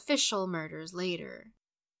 20 official murders later.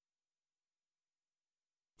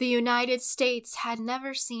 The United States had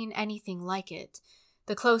never seen anything like it.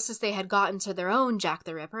 The closest they had gotten to their own Jack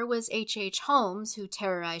the Ripper was H.H. Holmes, who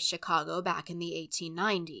terrorized Chicago back in the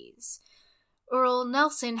 1890s. Earl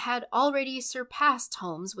Nelson had already surpassed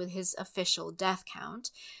Holmes with his official death count,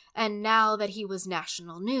 and now that he was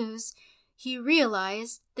national news, he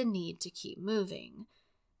realized the need to keep moving.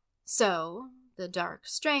 So, the Dark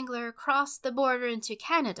Strangler crossed the border into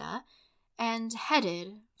Canada and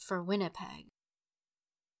headed for Winnipeg.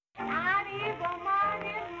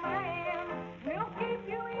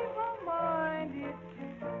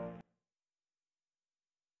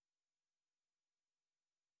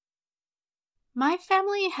 My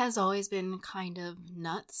family has always been kind of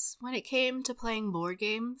nuts when it came to playing board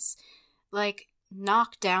games. Like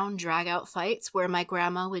knock-down, drag-out fights where my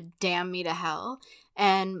grandma would damn me to hell,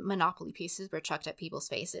 and Monopoly pieces were chucked at people's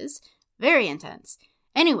faces. Very intense.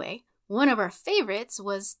 Anyway, one of our favorites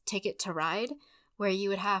was Ticket to Ride, where you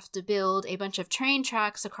would have to build a bunch of train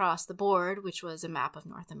tracks across the board, which was a map of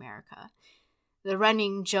North America. The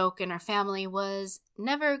running joke in our family was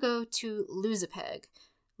never go to Lose-A-Peg.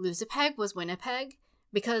 Lose-A-Peg was Winnipeg,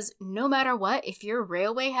 because no matter what, if your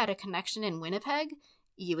railway had a connection in Winnipeg,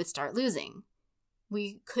 you would start losing.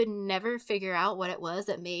 We could never figure out what it was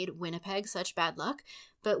that made Winnipeg such bad luck,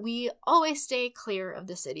 but we always stay clear of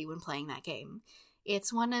the city when playing that game.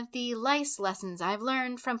 It's one of the life lessons I've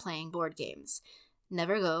learned from playing board games.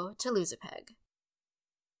 Never go to Lose-A-Peg.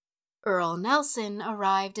 Earl Nelson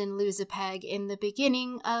arrived in Lose-A-Peg in the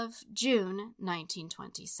beginning of June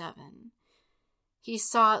 1927. He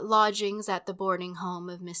sought lodgings at the boarding home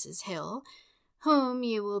of Mrs. Hill, whom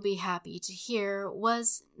you will be happy to hear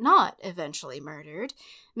was not eventually murdered.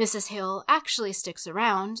 Mrs. Hill actually sticks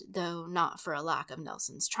around, though not for a lack of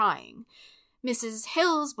Nelson's trying. Mrs.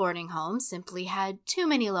 Hill's boarding home simply had too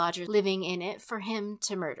many lodgers living in it for him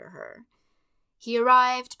to murder her. He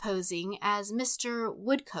arrived posing as Mr.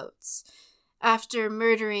 Woodcoats. After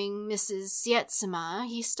murdering Mrs. Sietsema,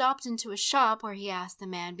 he stopped into a shop where he asked the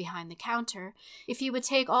man behind the counter if he would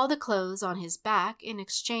take all the clothes on his back in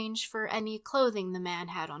exchange for any clothing the man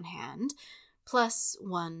had on hand, plus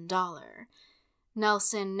 $1.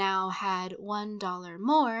 Nelson now had $1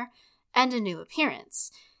 more and a new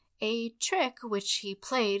appearance, a trick which he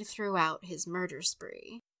played throughout his murder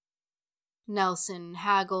spree. Nelson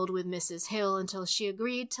haggled with Mrs. Hill until she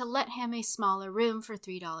agreed to let him a smaller room for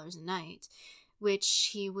 $3 a night, which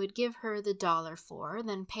he would give her the $1 for,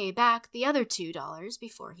 then pay back the other $2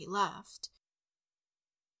 before he left.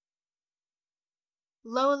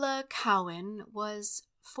 Lola Cowan was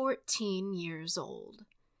 14 years old.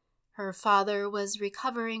 Her father was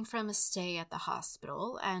recovering from a stay at the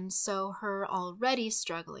hospital, and so her already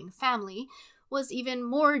struggling family was even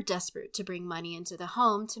more desperate to bring money into the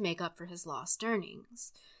home to make up for his lost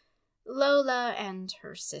earnings. Lola and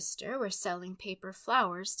her sister were selling paper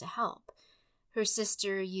flowers to help. Her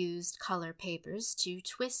sister used color papers to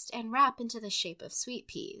twist and wrap into the shape of sweet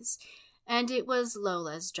peas, and it was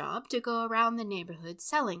Lola's job to go around the neighborhood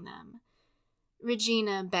selling them.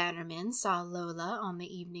 Regina Bannerman saw Lola on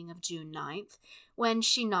the evening of June 9th when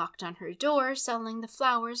she knocked on her door selling the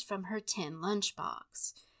flowers from her tin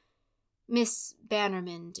lunchbox. Miss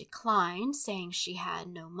Bannerman declined, saying she had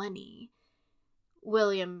no money.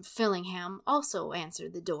 William Fillingham also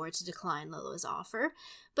answered the door to decline Lola's offer,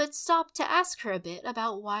 but stopped to ask her a bit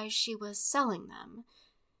about why she was selling them.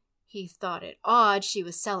 He thought it odd she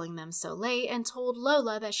was selling them so late and told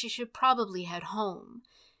Lola that she should probably head home.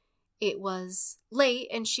 It was late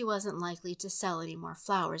and she wasn't likely to sell any more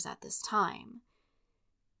flowers at this time.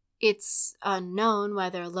 It's unknown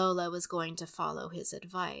whether Lola was going to follow his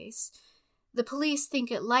advice. The police think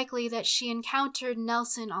it likely that she encountered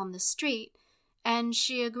Nelson on the street, and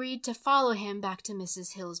she agreed to follow him back to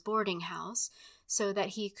Mrs. Hill's boarding house so that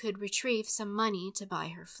he could retrieve some money to buy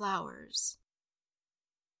her flowers.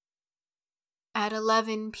 At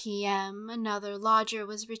 11 p.m., another lodger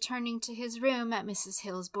was returning to his room at Mrs.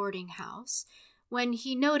 Hill's boarding house when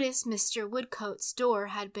he noticed Mr. Woodcote's door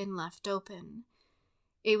had been left open.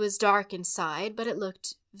 It was dark inside, but it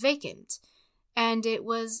looked vacant, and it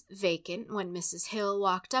was vacant when Mrs. Hill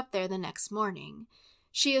walked up there the next morning.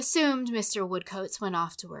 She assumed Mr. Woodcote went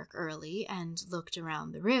off to work early and looked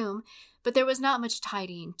around the room, but there was not much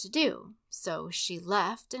tidying to do, so she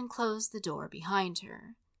left and closed the door behind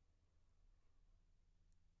her.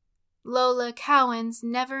 Lola Cowens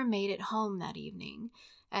never made it home that evening,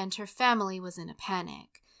 and her family was in a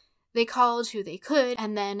panic. They called who they could,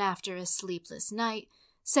 and then, after a sleepless night,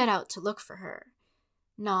 set out to look for her.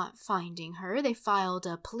 Not finding her, they filed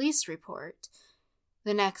a police report.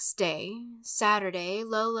 The next day, Saturday,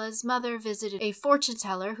 Lola's mother visited a fortune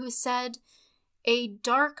teller who said a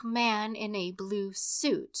dark man in a blue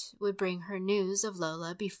suit would bring her news of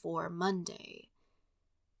Lola before Monday.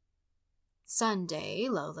 Sunday,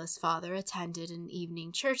 Lola's father attended an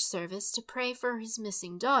evening church service to pray for his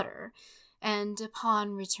missing daughter, and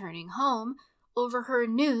upon returning home, overheard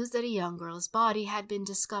news that a young girl's body had been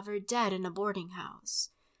discovered dead in a boarding house.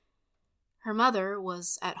 Her mother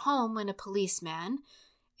was at home when a policeman,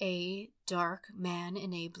 a dark man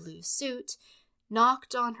in a blue suit,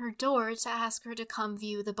 knocked on her door to ask her to come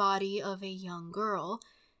view the body of a young girl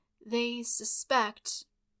they suspect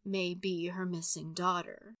may be her missing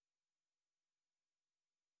daughter.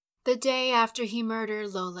 The day after he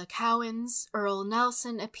murdered Lola Cowens, Earl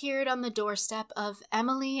Nelson appeared on the doorstep of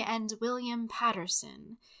Emily and William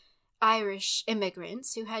Patterson, Irish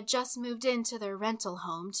immigrants who had just moved into their rental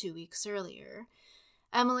home 2 weeks earlier.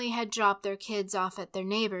 Emily had dropped their kids off at their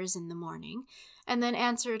neighbor's in the morning, and then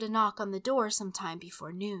answered a knock on the door sometime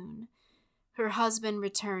before noon. Her husband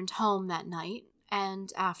returned home that night,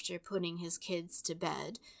 and after putting his kids to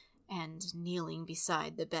bed, and kneeling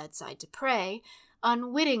beside the bedside to pray,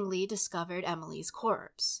 unwittingly discovered Emily's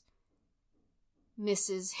corpse.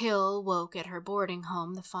 Mrs. Hill woke at her boarding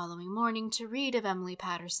home the following morning to read of Emily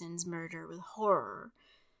Patterson's murder with horror.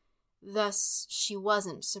 Thus, she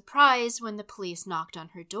wasn't surprised when the police knocked on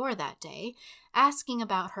her door that day, asking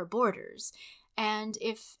about her boarders, and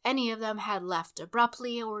if any of them had left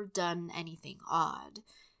abruptly or done anything odd.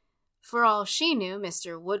 For all she knew,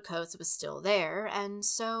 Mr. Woodcote was still there, and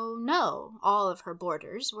so no, all of her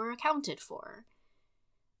boarders were accounted for.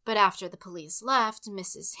 But after the police left,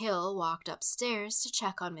 Mrs. Hill walked upstairs to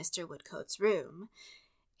check on Mr. Woodcote's room.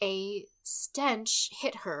 A stench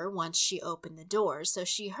hit her once she opened the door, so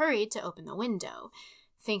she hurried to open the window,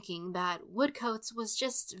 thinking that Woodcote's was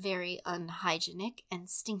just very unhygienic and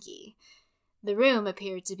stinky. The room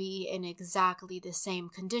appeared to be in exactly the same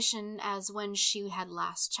condition as when she had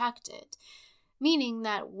last checked it, meaning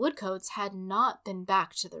that Woodcote's had not been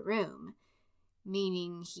back to the room,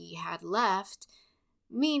 meaning he had left,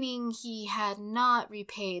 meaning he had not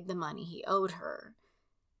repaid the money he owed her.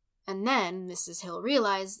 And then Mrs. Hill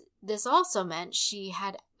realized this also meant she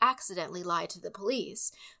had accidentally lied to the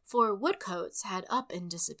police, for Woodcote's had up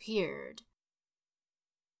and disappeared.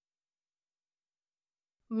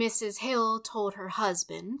 Mrs. Hill told her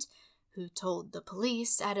husband, who told the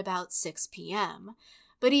police at about 6 p.m.,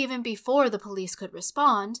 but even before the police could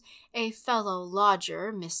respond, a fellow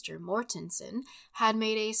lodger, Mr. Mortensen, had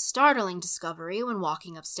made a startling discovery when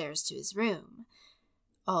walking upstairs to his room.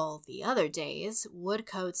 All the other days,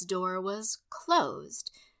 Woodcote's door was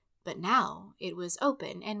closed, but now it was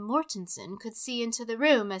open and Mortensen could see into the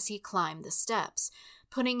room as he climbed the steps,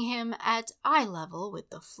 putting him at eye level with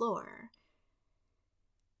the floor.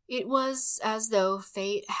 It was as though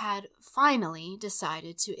fate had finally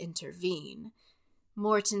decided to intervene.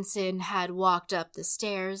 Mortensen had walked up the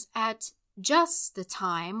stairs at just the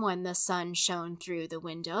time when the sun shone through the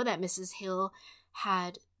window that Mrs. Hill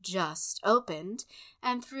had just opened,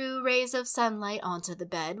 and threw rays of sunlight onto the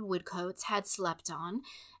bed Woodcotes had slept on,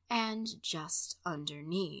 and just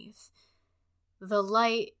underneath. The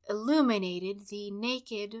light illuminated the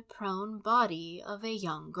naked, prone body of a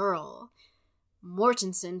young girl.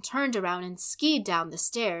 Mortensen turned around and skied down the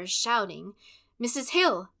stairs, shouting, "Mrs.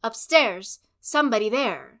 Hill, upstairs! Somebody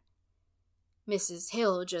there!" Mrs.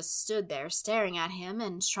 Hill just stood there staring at him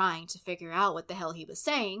and trying to figure out what the hell he was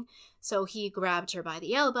saying, so he grabbed her by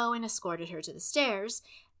the elbow and escorted her to the stairs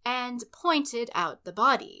and pointed out the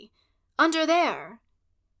body. "Under there!"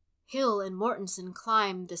 Hill and Mortensen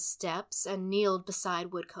climbed the steps and kneeled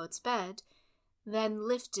beside Woodcote's bed, then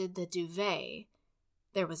lifted the duvet.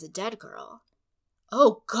 There was a dead girl.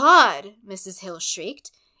 "Oh, God!" Mrs. Hill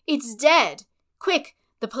shrieked. "It's dead! Quick,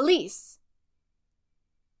 the police!"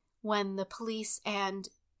 When the police and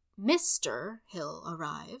Mr. Hill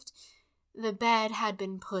arrived, the bed had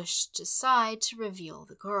been pushed aside to reveal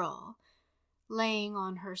the girl, laying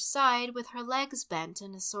on her side with her legs bent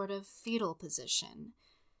in a sort of fetal position.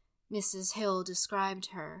 Mrs. Hill described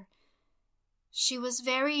her. She was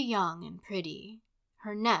very young and pretty.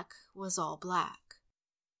 Her neck was all black.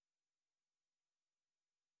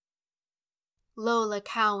 Lola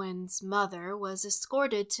Cowan's mother was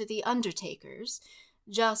escorted to the undertaker's,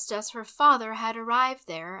 just as her father had arrived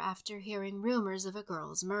there after hearing rumors of a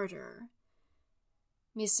girl's murder.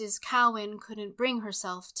 Mrs. Cowan couldn't bring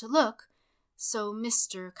herself to look, so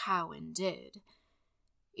Mr. Cowan did.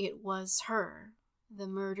 It was her. The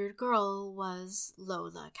murdered girl was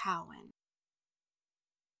Lola Cowan.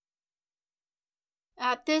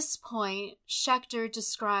 At this point, Schechter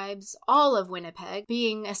describes all of Winnipeg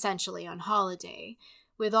being essentially on holiday,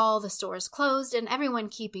 with all the stores closed and everyone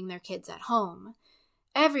keeping their kids at home.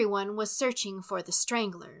 Everyone was searching for the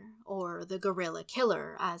Strangler, or the Gorilla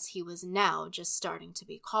Killer, as he was now just starting to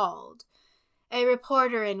be called. A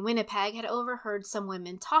reporter in Winnipeg had overheard some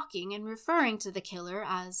women talking and referring to the killer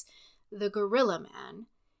as the Gorilla Man,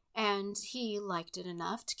 and he liked it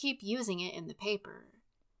enough to keep using it in the paper.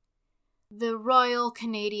 The Royal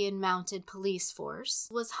Canadian Mounted Police Force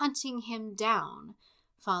was hunting him down,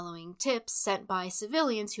 following tips sent by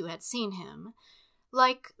civilians who had seen him,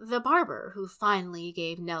 like the barber who finally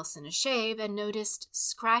gave Nelson a shave and noticed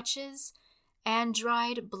scratches and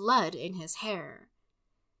dried blood in his hair.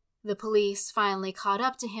 The police finally caught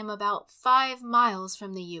up to him about 5 miles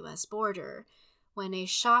from the U.S. border, when a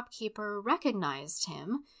shopkeeper recognized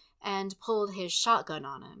him and pulled his shotgun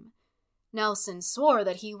on him. Nelson swore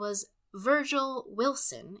that he was Virgil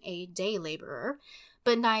Wilson, a day laborer,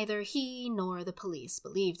 but neither he nor the police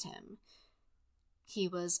believed him. He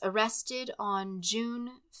was arrested on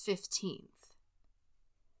June 15th.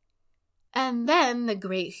 And then the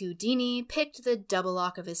great Houdini picked the double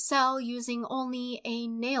lock of his cell using only a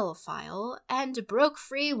nail file and broke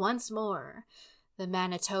free once more. The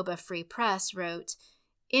Manitoba Free Press wrote,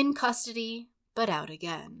 "In custody, but out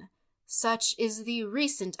again. Such is the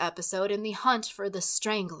recent episode in the hunt for the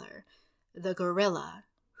Strangler, the gorilla,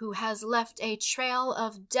 who has left a trail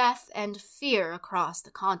of death and fear across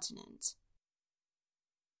the continent."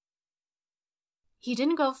 He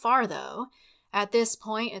didn't go far, though. At this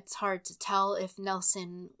point, it's hard to tell if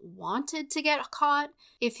Nelson wanted to get caught,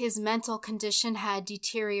 if his mental condition had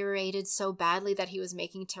deteriorated so badly that he was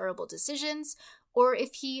making terrible decisions, or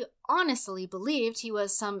if he honestly believed he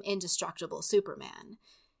was some indestructible Superman.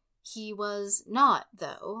 He was not,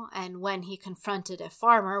 though, and when he confronted a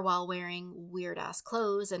farmer while wearing weird-ass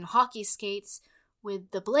clothes and hockey skates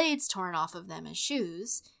with the blades torn off of them as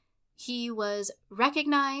shoes, he was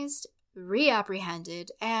recognized,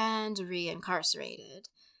 reapprehended, and reincarcerated.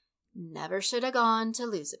 Never should have gone to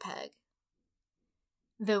Losipeg.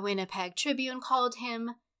 The Winnipeg Tribune called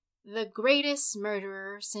him the greatest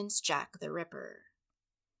murderer since Jack the Ripper.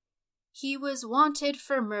 He was wanted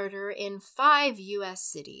for murder in 5 U.S.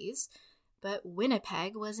 cities, but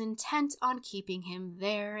Winnipeg was intent on keeping him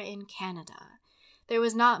there in Canada. There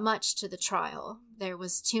was not much to the trial. There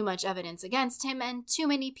was too much evidence against him, and too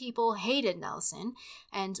many people hated Nelson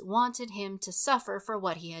and wanted him to suffer for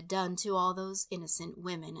what he had done to all those innocent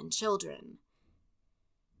women and children.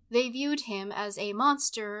 They viewed him as a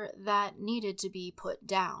monster that needed to be put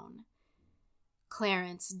down.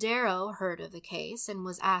 Clarence Darrow heard of the case and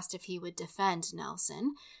was asked if he would defend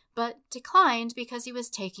Nelson, but declined because he was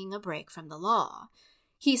taking a break from the law.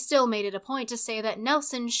 He still made it a point to say that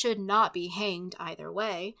Nelson should not be hanged either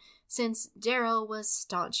way, since Darrow was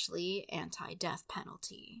staunchly anti-death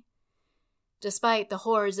penalty. Despite the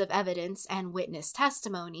hordes of evidence and witness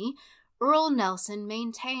testimony, Earl Nelson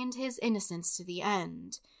maintained his innocence to the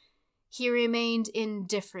end. He remained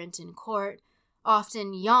indifferent in court,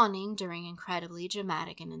 often yawning during incredibly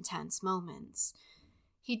dramatic and intense moments.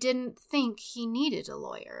 He didn't think he needed a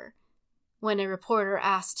lawyer. When a reporter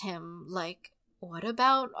asked him, what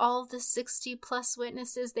about all the 60-plus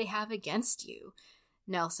witnesses they have against you?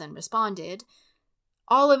 Nelson responded,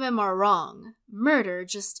 all of them are wrong. Murder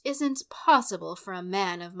just isn't possible for a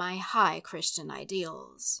man of my high Christian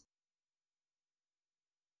ideals.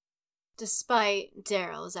 Despite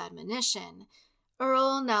Darrow's admonition,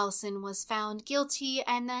 Earl Nelson was found guilty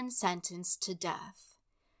and then sentenced to death.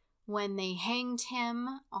 When they hanged him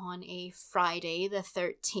on a Friday the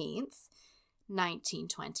 13th,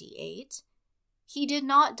 1928, he did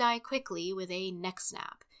not die quickly with a neck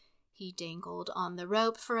snap. He dangled on the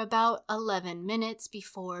rope for about 11 minutes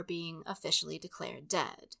before being officially declared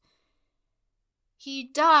dead. He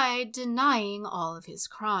died denying all of his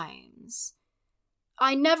crimes.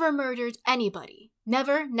 I never murdered anybody.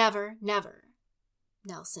 Never, never, never,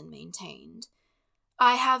 Nelson maintained.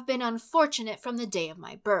 I have been unfortunate from the day of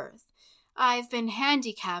my birth. I've been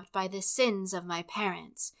handicapped by the sins of my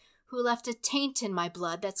parents, who left a taint in my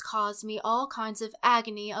blood that's caused me all kinds of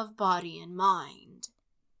agony of body and mind.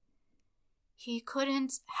 He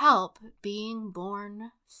couldn't help being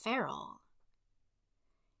born feral.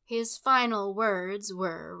 His final words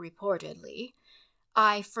were, reportedly,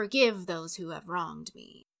 I forgive those who have wronged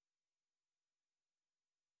me.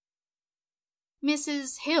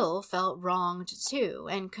 Mrs. Hill felt wronged too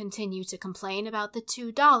and continued to complain about the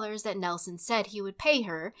 $2 that Nelson said he would pay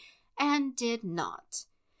her and did not.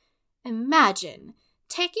 Imagine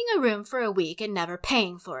taking a room for a week and never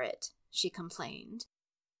paying for it, she complained.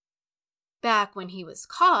 Back when he was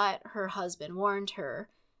caught, her husband warned her,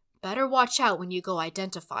 better watch out when you go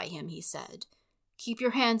identify him, he said. Keep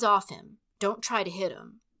your hands off him. Don't try to hit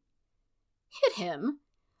him. Hit him?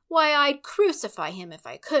 Why, I'd crucify him if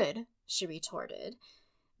I could, she retorted.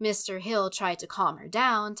 Mr. Hill tried to calm her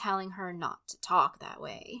down, telling her not to talk that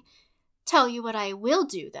way. Tell you what I will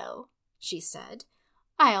do, though, she said.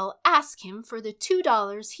 I'll ask him for the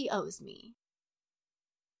 $2 he owes me.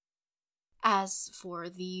 As for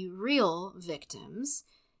the real victims,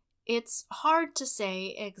 it's hard to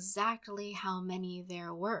say exactly how many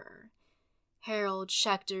there were. Harold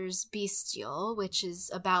Schechter's Bestial, which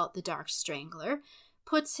is about the Dark Strangler,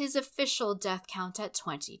 puts his official death count at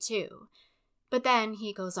 22. But then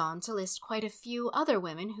he goes on to list quite a few other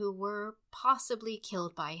women who were possibly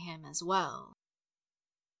killed by him as well.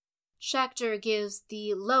 Schechter gives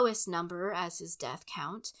the lowest number as his death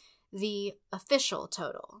count, the official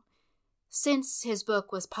total. Since his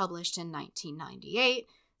book was published in 1998,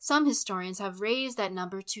 some historians have raised that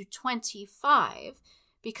number to 25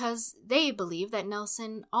 because they believe that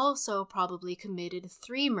Nelson also probably committed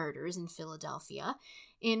 3 murders in Philadelphia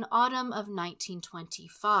in autumn of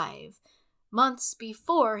 1925, months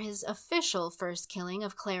before his official first killing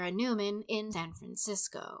of Clara Newman in San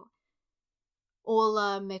Francisco.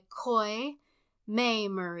 Ola McCoy, Mae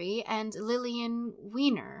Murray, and Lillian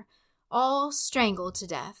Weiner all strangled to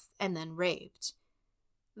death and then raped.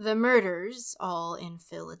 The murders, all in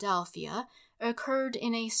Philadelphia, occurred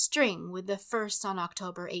in a string, with the first on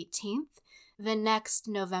October 18th, the next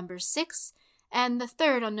November 6th, and the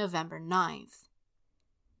third on November 9th.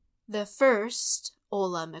 The first,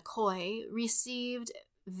 Ola McCoy, received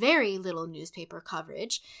very little newspaper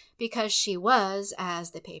coverage because she was,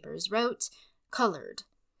 as the papers wrote, colored.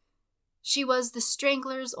 She was the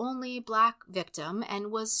Strangler's only black victim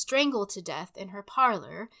and was strangled to death in her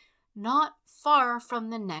parlor, not far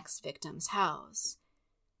from the next victim's house.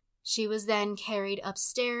 She was then carried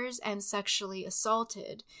upstairs and sexually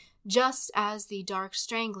assaulted, just as the Dark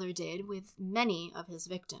Strangler did with many of his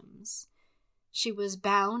victims. She was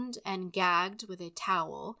bound and gagged with a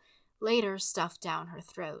towel, later stuffed down her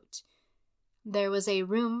throat. There was a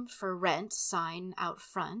room for rent sign out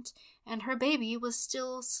front, and her baby was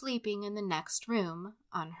still sleeping in the next room,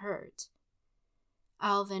 unhurt.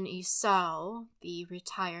 Alvin Esau, the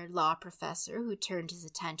retired law professor who turned his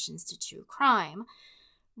attentions to true crime,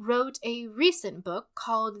 wrote a recent book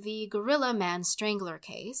called The Gorilla Man Strangler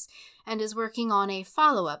Case, and is working on a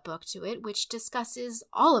follow-up book to it which discusses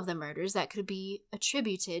all of the murders that could be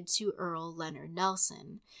attributed to Earl Leonard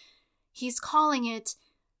Nelson. He's calling it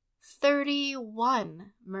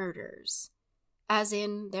 31 murders, as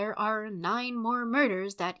in there are 9 more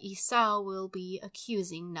murders that Esau will be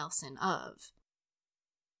accusing Nelson of.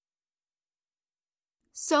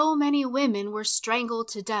 So many women were strangled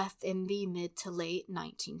to death in the mid to late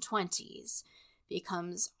 1920s.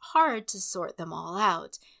 Becomes hard to sort them all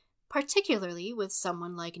out, particularly with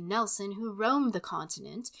someone like Nelson who roamed the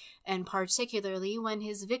continent, and particularly when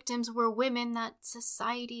his victims were women that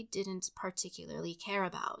society didn't particularly care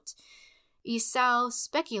about. Esau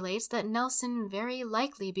speculates that Nelson very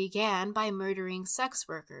likely began by murdering sex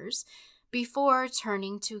workers before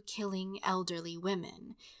turning to killing elderly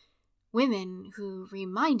women who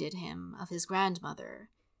reminded him of his grandmother.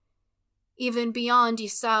 Even beyond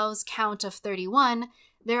Esau's count of 31,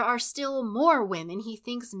 there are still more women he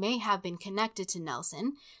thinks may have been connected to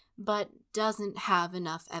Nelson, but doesn't have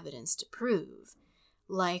enough evidence to prove,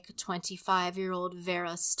 like 25-year-old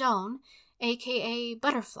Vera Stone, aka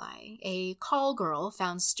Butterfly, a call girl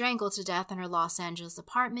found strangled to death in her Los Angeles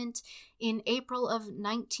apartment in April of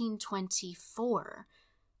 1924,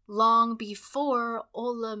 long before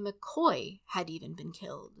Ola McCoy had even been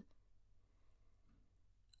killed.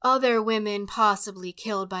 Other women possibly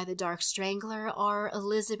killed by the Dark Strangler are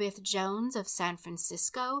Elizabeth Jones of San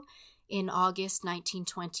Francisco in August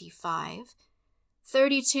 1925,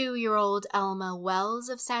 32-year-old Elma Wells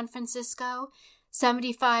of San Francisco,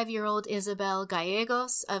 75-year-old Isabel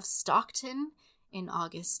Gallegos of Stockton in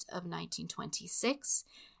August of 1926,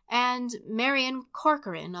 and Marion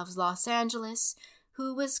Corcoran of Los Angeles,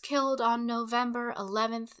 who was killed on November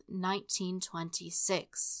 11th,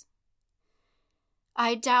 1926.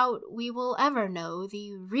 I doubt we will ever know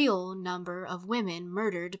the real number of women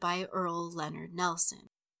murdered by Earl Leonard Nelson.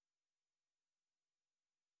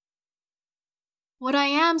 What I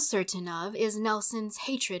am certain of is Nelson's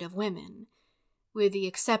hatred of women, with the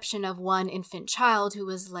exception of one infant child who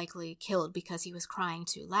was likely killed because he was crying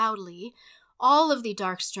too loudly. All of the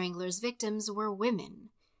Dark Strangler's victims were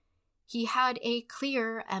women. He had a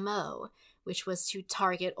clear MO, which was to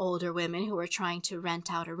target older women who were trying to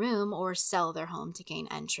rent out a room or sell their home to gain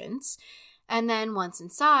entrance, and then once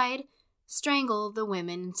inside, strangle the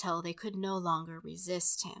women until they could no longer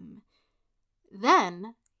resist him.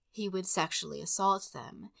 Then he would sexually assault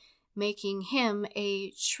them, making him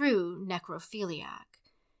a true necrophiliac.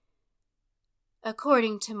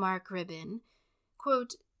 According to Mark Ribin,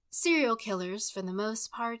 quote, "Serial killers, for the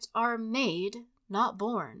most part, are made, not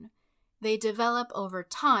born. They develop over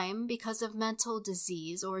time because of mental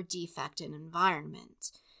disease or defect in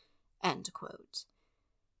environment." End quote.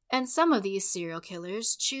 And some of these serial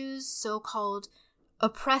killers choose so-called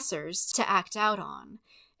oppressors to act out on.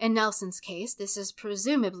 In Nelson's case, this is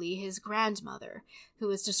presumably his grandmother,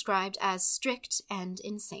 who is described as strict and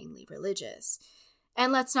insanely religious.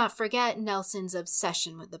 And let's not forget Nelson's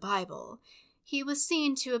obsession with the Bible. He was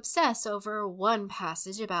seen to obsess over one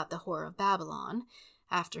passage about the Whore of Babylon.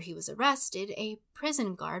 After he was arrested, a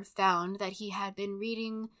prison guard found that he had been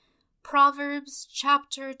reading Proverbs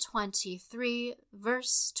chapter 23,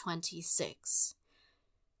 verse 26.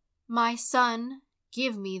 "My son,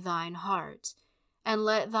 give me thine heart, and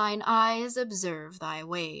let thine eyes observe thy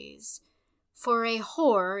ways. For a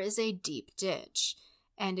whore is a deep ditch,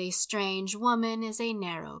 and a strange woman is a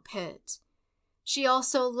narrow pit. She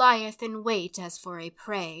also lieth in wait as for a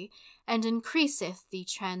prey, and increaseth the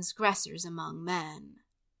transgressors among men."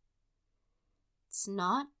 It's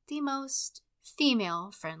not the most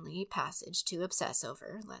female-friendly passage to obsess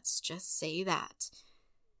over, let's just say that.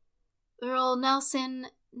 Earl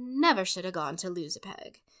Nelson never should have gone to lose a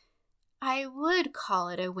peg. I would call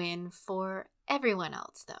it a win for everyone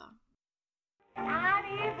else, though. An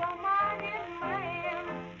evil-minded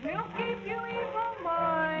man will keep you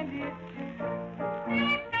evil-minded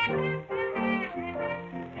too.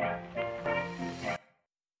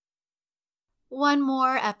 One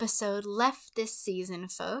more episode left this season,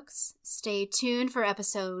 folks. Stay tuned for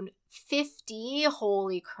episode 50,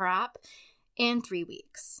 holy crap, in 3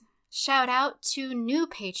 weeks. Shout out to new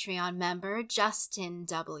Patreon member Justin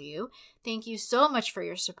W. Thank you so much for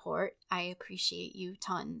your support. I appreciate you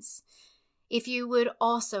tons. If you would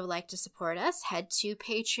also like to support us, head to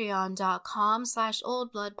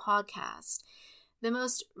patreon.com/oldbloodpodcast. The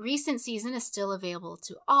most recent season is still available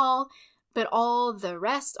to all, but all of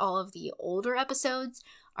the older episodes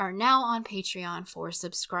are now on Patreon for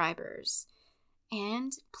subscribers.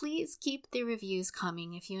 And please keep the reviews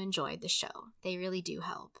coming if you enjoyed the show. They really do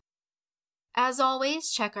help. As always,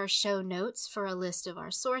 check our show notes for a list of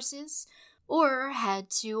our sources, or head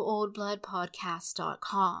to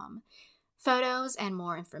oldbloodpodcast.com. Photos and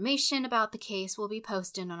more information about the case will be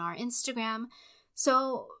posted on our Instagram,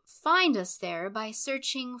 so find us there by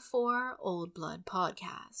searching for Old Blood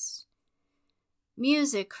Podcast.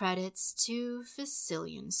 Music credits to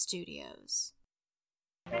Facilion Studios.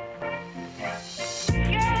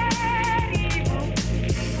 Yeah.